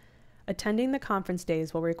teams. Attending the conference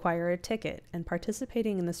days will require a ticket, and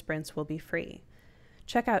participating in the sprints will be free.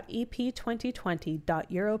 Check out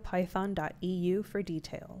ep2020.europython.eu for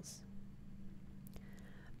details.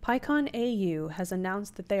 PyCon AU has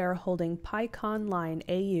announced that they are holding PyConline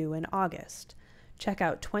AU in August. Check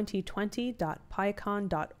out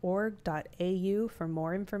 2020.pycon.org.au for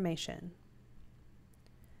more information.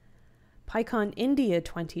 PyCon India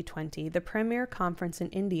 2020, the premier conference in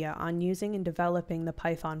India on using and developing the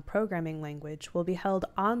Python programming language, will be held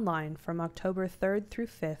online from October 3rd through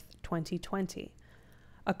 5th, 2020.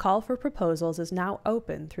 A call for proposals is now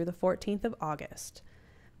open through the 14th of August.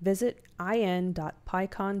 Visit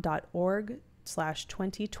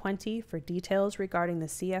in.pycon.org/2020 for details regarding the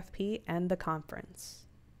CFP and the conference.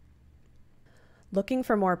 Looking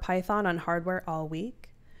for more Python on hardware all week?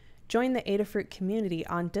 Join the Adafruit community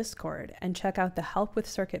on Discord and check out the Help with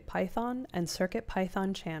CircuitPython and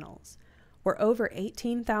CircuitPython channels. We're over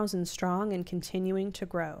 18,000 strong and continuing to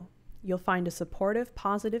grow. You'll find a supportive,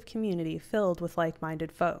 positive community filled with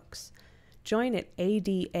like-minded folks. Join at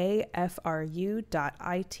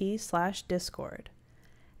adafru.it/discord.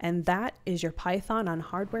 And that is your Python on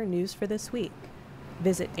hardware news for this week.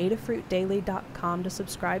 Visit adafruitdaily.com to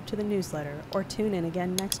subscribe to the newsletter or tune in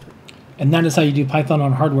again next week. And that is how you do Python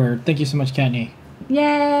on hardware. Thank you so much, Kattni.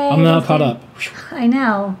 Yay! I'm now caught up. I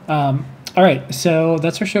know. All right, so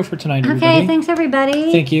that's our show for tonight, everybody. Okay, thanks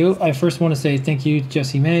everybody. Thank you. I first want to say thank you to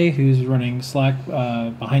Jessie May, who's running Slack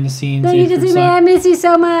behind the scenes. Thank you, Jessie May. I miss you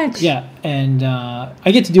so much. Yeah, and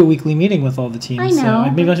I get to do a weekly meeting with all the teams. I know.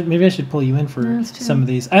 So maybe I should pull you in for some of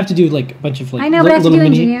these. I have to do like a bunch of like I know, but I have to do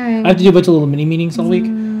engineering. I have to do a bunch of little mini meetings all week.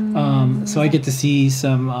 So I get to see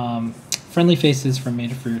some friendly faces from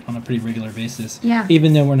Adafruit on a pretty regular basis. Yeah.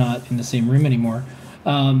 Even though we're not in the same room anymore.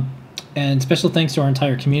 And special thanks to our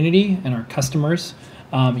entire community and our customers.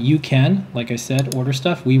 You can, like I said, order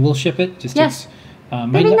stuff. We will ship it. Just yes.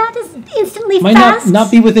 Maybe not just instantly might fast.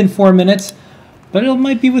 not be within 4 minutes, but it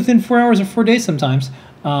might be within 4 hours or 4 days sometimes.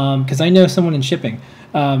 Because I know someone in shipping.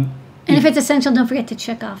 And if it's essential, don't forget to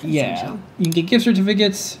check off essential. You can get gift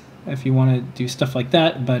certificates if you want to do stuff like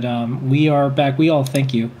that. But we are back. We all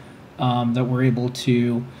thank you that we're able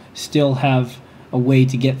to still have a way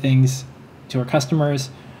to get things to our customers.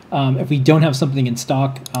 If we don't have something in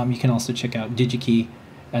stock, you can also check out DigiKey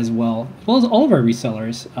as well as all of our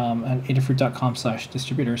resellers at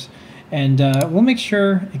adafruit.com/distributors. And we'll make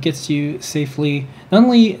sure it gets to you safely. Not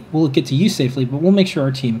only will it get to you safely, but we'll make sure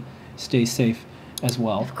our team stays safe as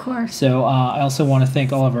well. Of course. So I also want to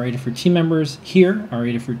thank all of our Adafruit team members here, our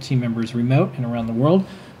Adafruit team members remote and around the world.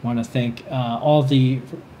 I want to thank all the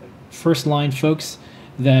first line folks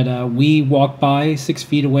that we walk by 6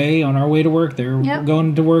 feet away on our way to work. They're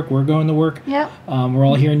going to work. We're going to work. Yep. We're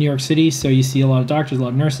all here in New York City, so you see a lot of doctors, a lot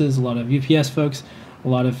of nurses, a lot of UPS folks, a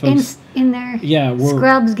lot of folks in there. Yeah,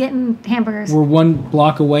 scrubs getting hamburgers. We're 1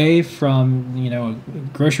 block away from a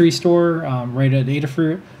grocery store right at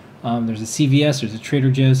Adafruit. There's a CVS. There's a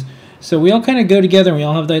Trader Joe's. So we all kind of go together and we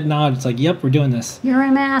all have that nod. It's like, yep, we're doing this. You're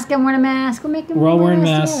wearing a mask. I'm wearing a mask. We're all wearing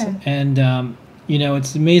masks, and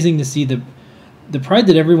it's amazing to see the pride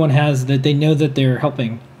that everyone has, that they know that they're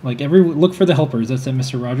helping. Like look for the helpers. That's that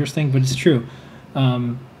Mr. Rogers thing, but it's true.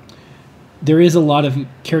 There is a lot of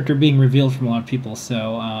character being revealed from a lot of people.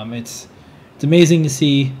 So it's amazing to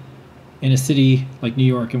see in a city like New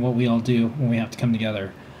York and what we all do when we have to come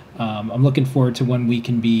together. I'm looking forward to when we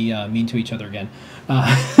can be mean to each other again.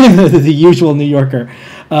 The usual New Yorker.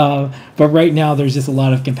 But right now there's just a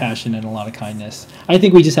lot of compassion and a lot of kindness. I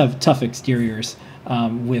think we just have tough exteriors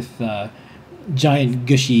with giant,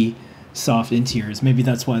 gushy, soft interiors. Maybe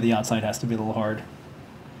that's why the outside has to be a little hard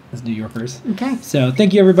as New Yorkers. Okay. So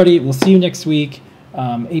thank you, everybody. We'll see you next week.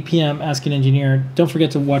 8 p.m. Ask an Engineer. Don't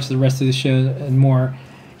forget to watch the rest of the show and more.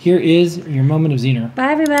 Here is your moment of Zener.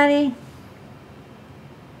 Bye, everybody.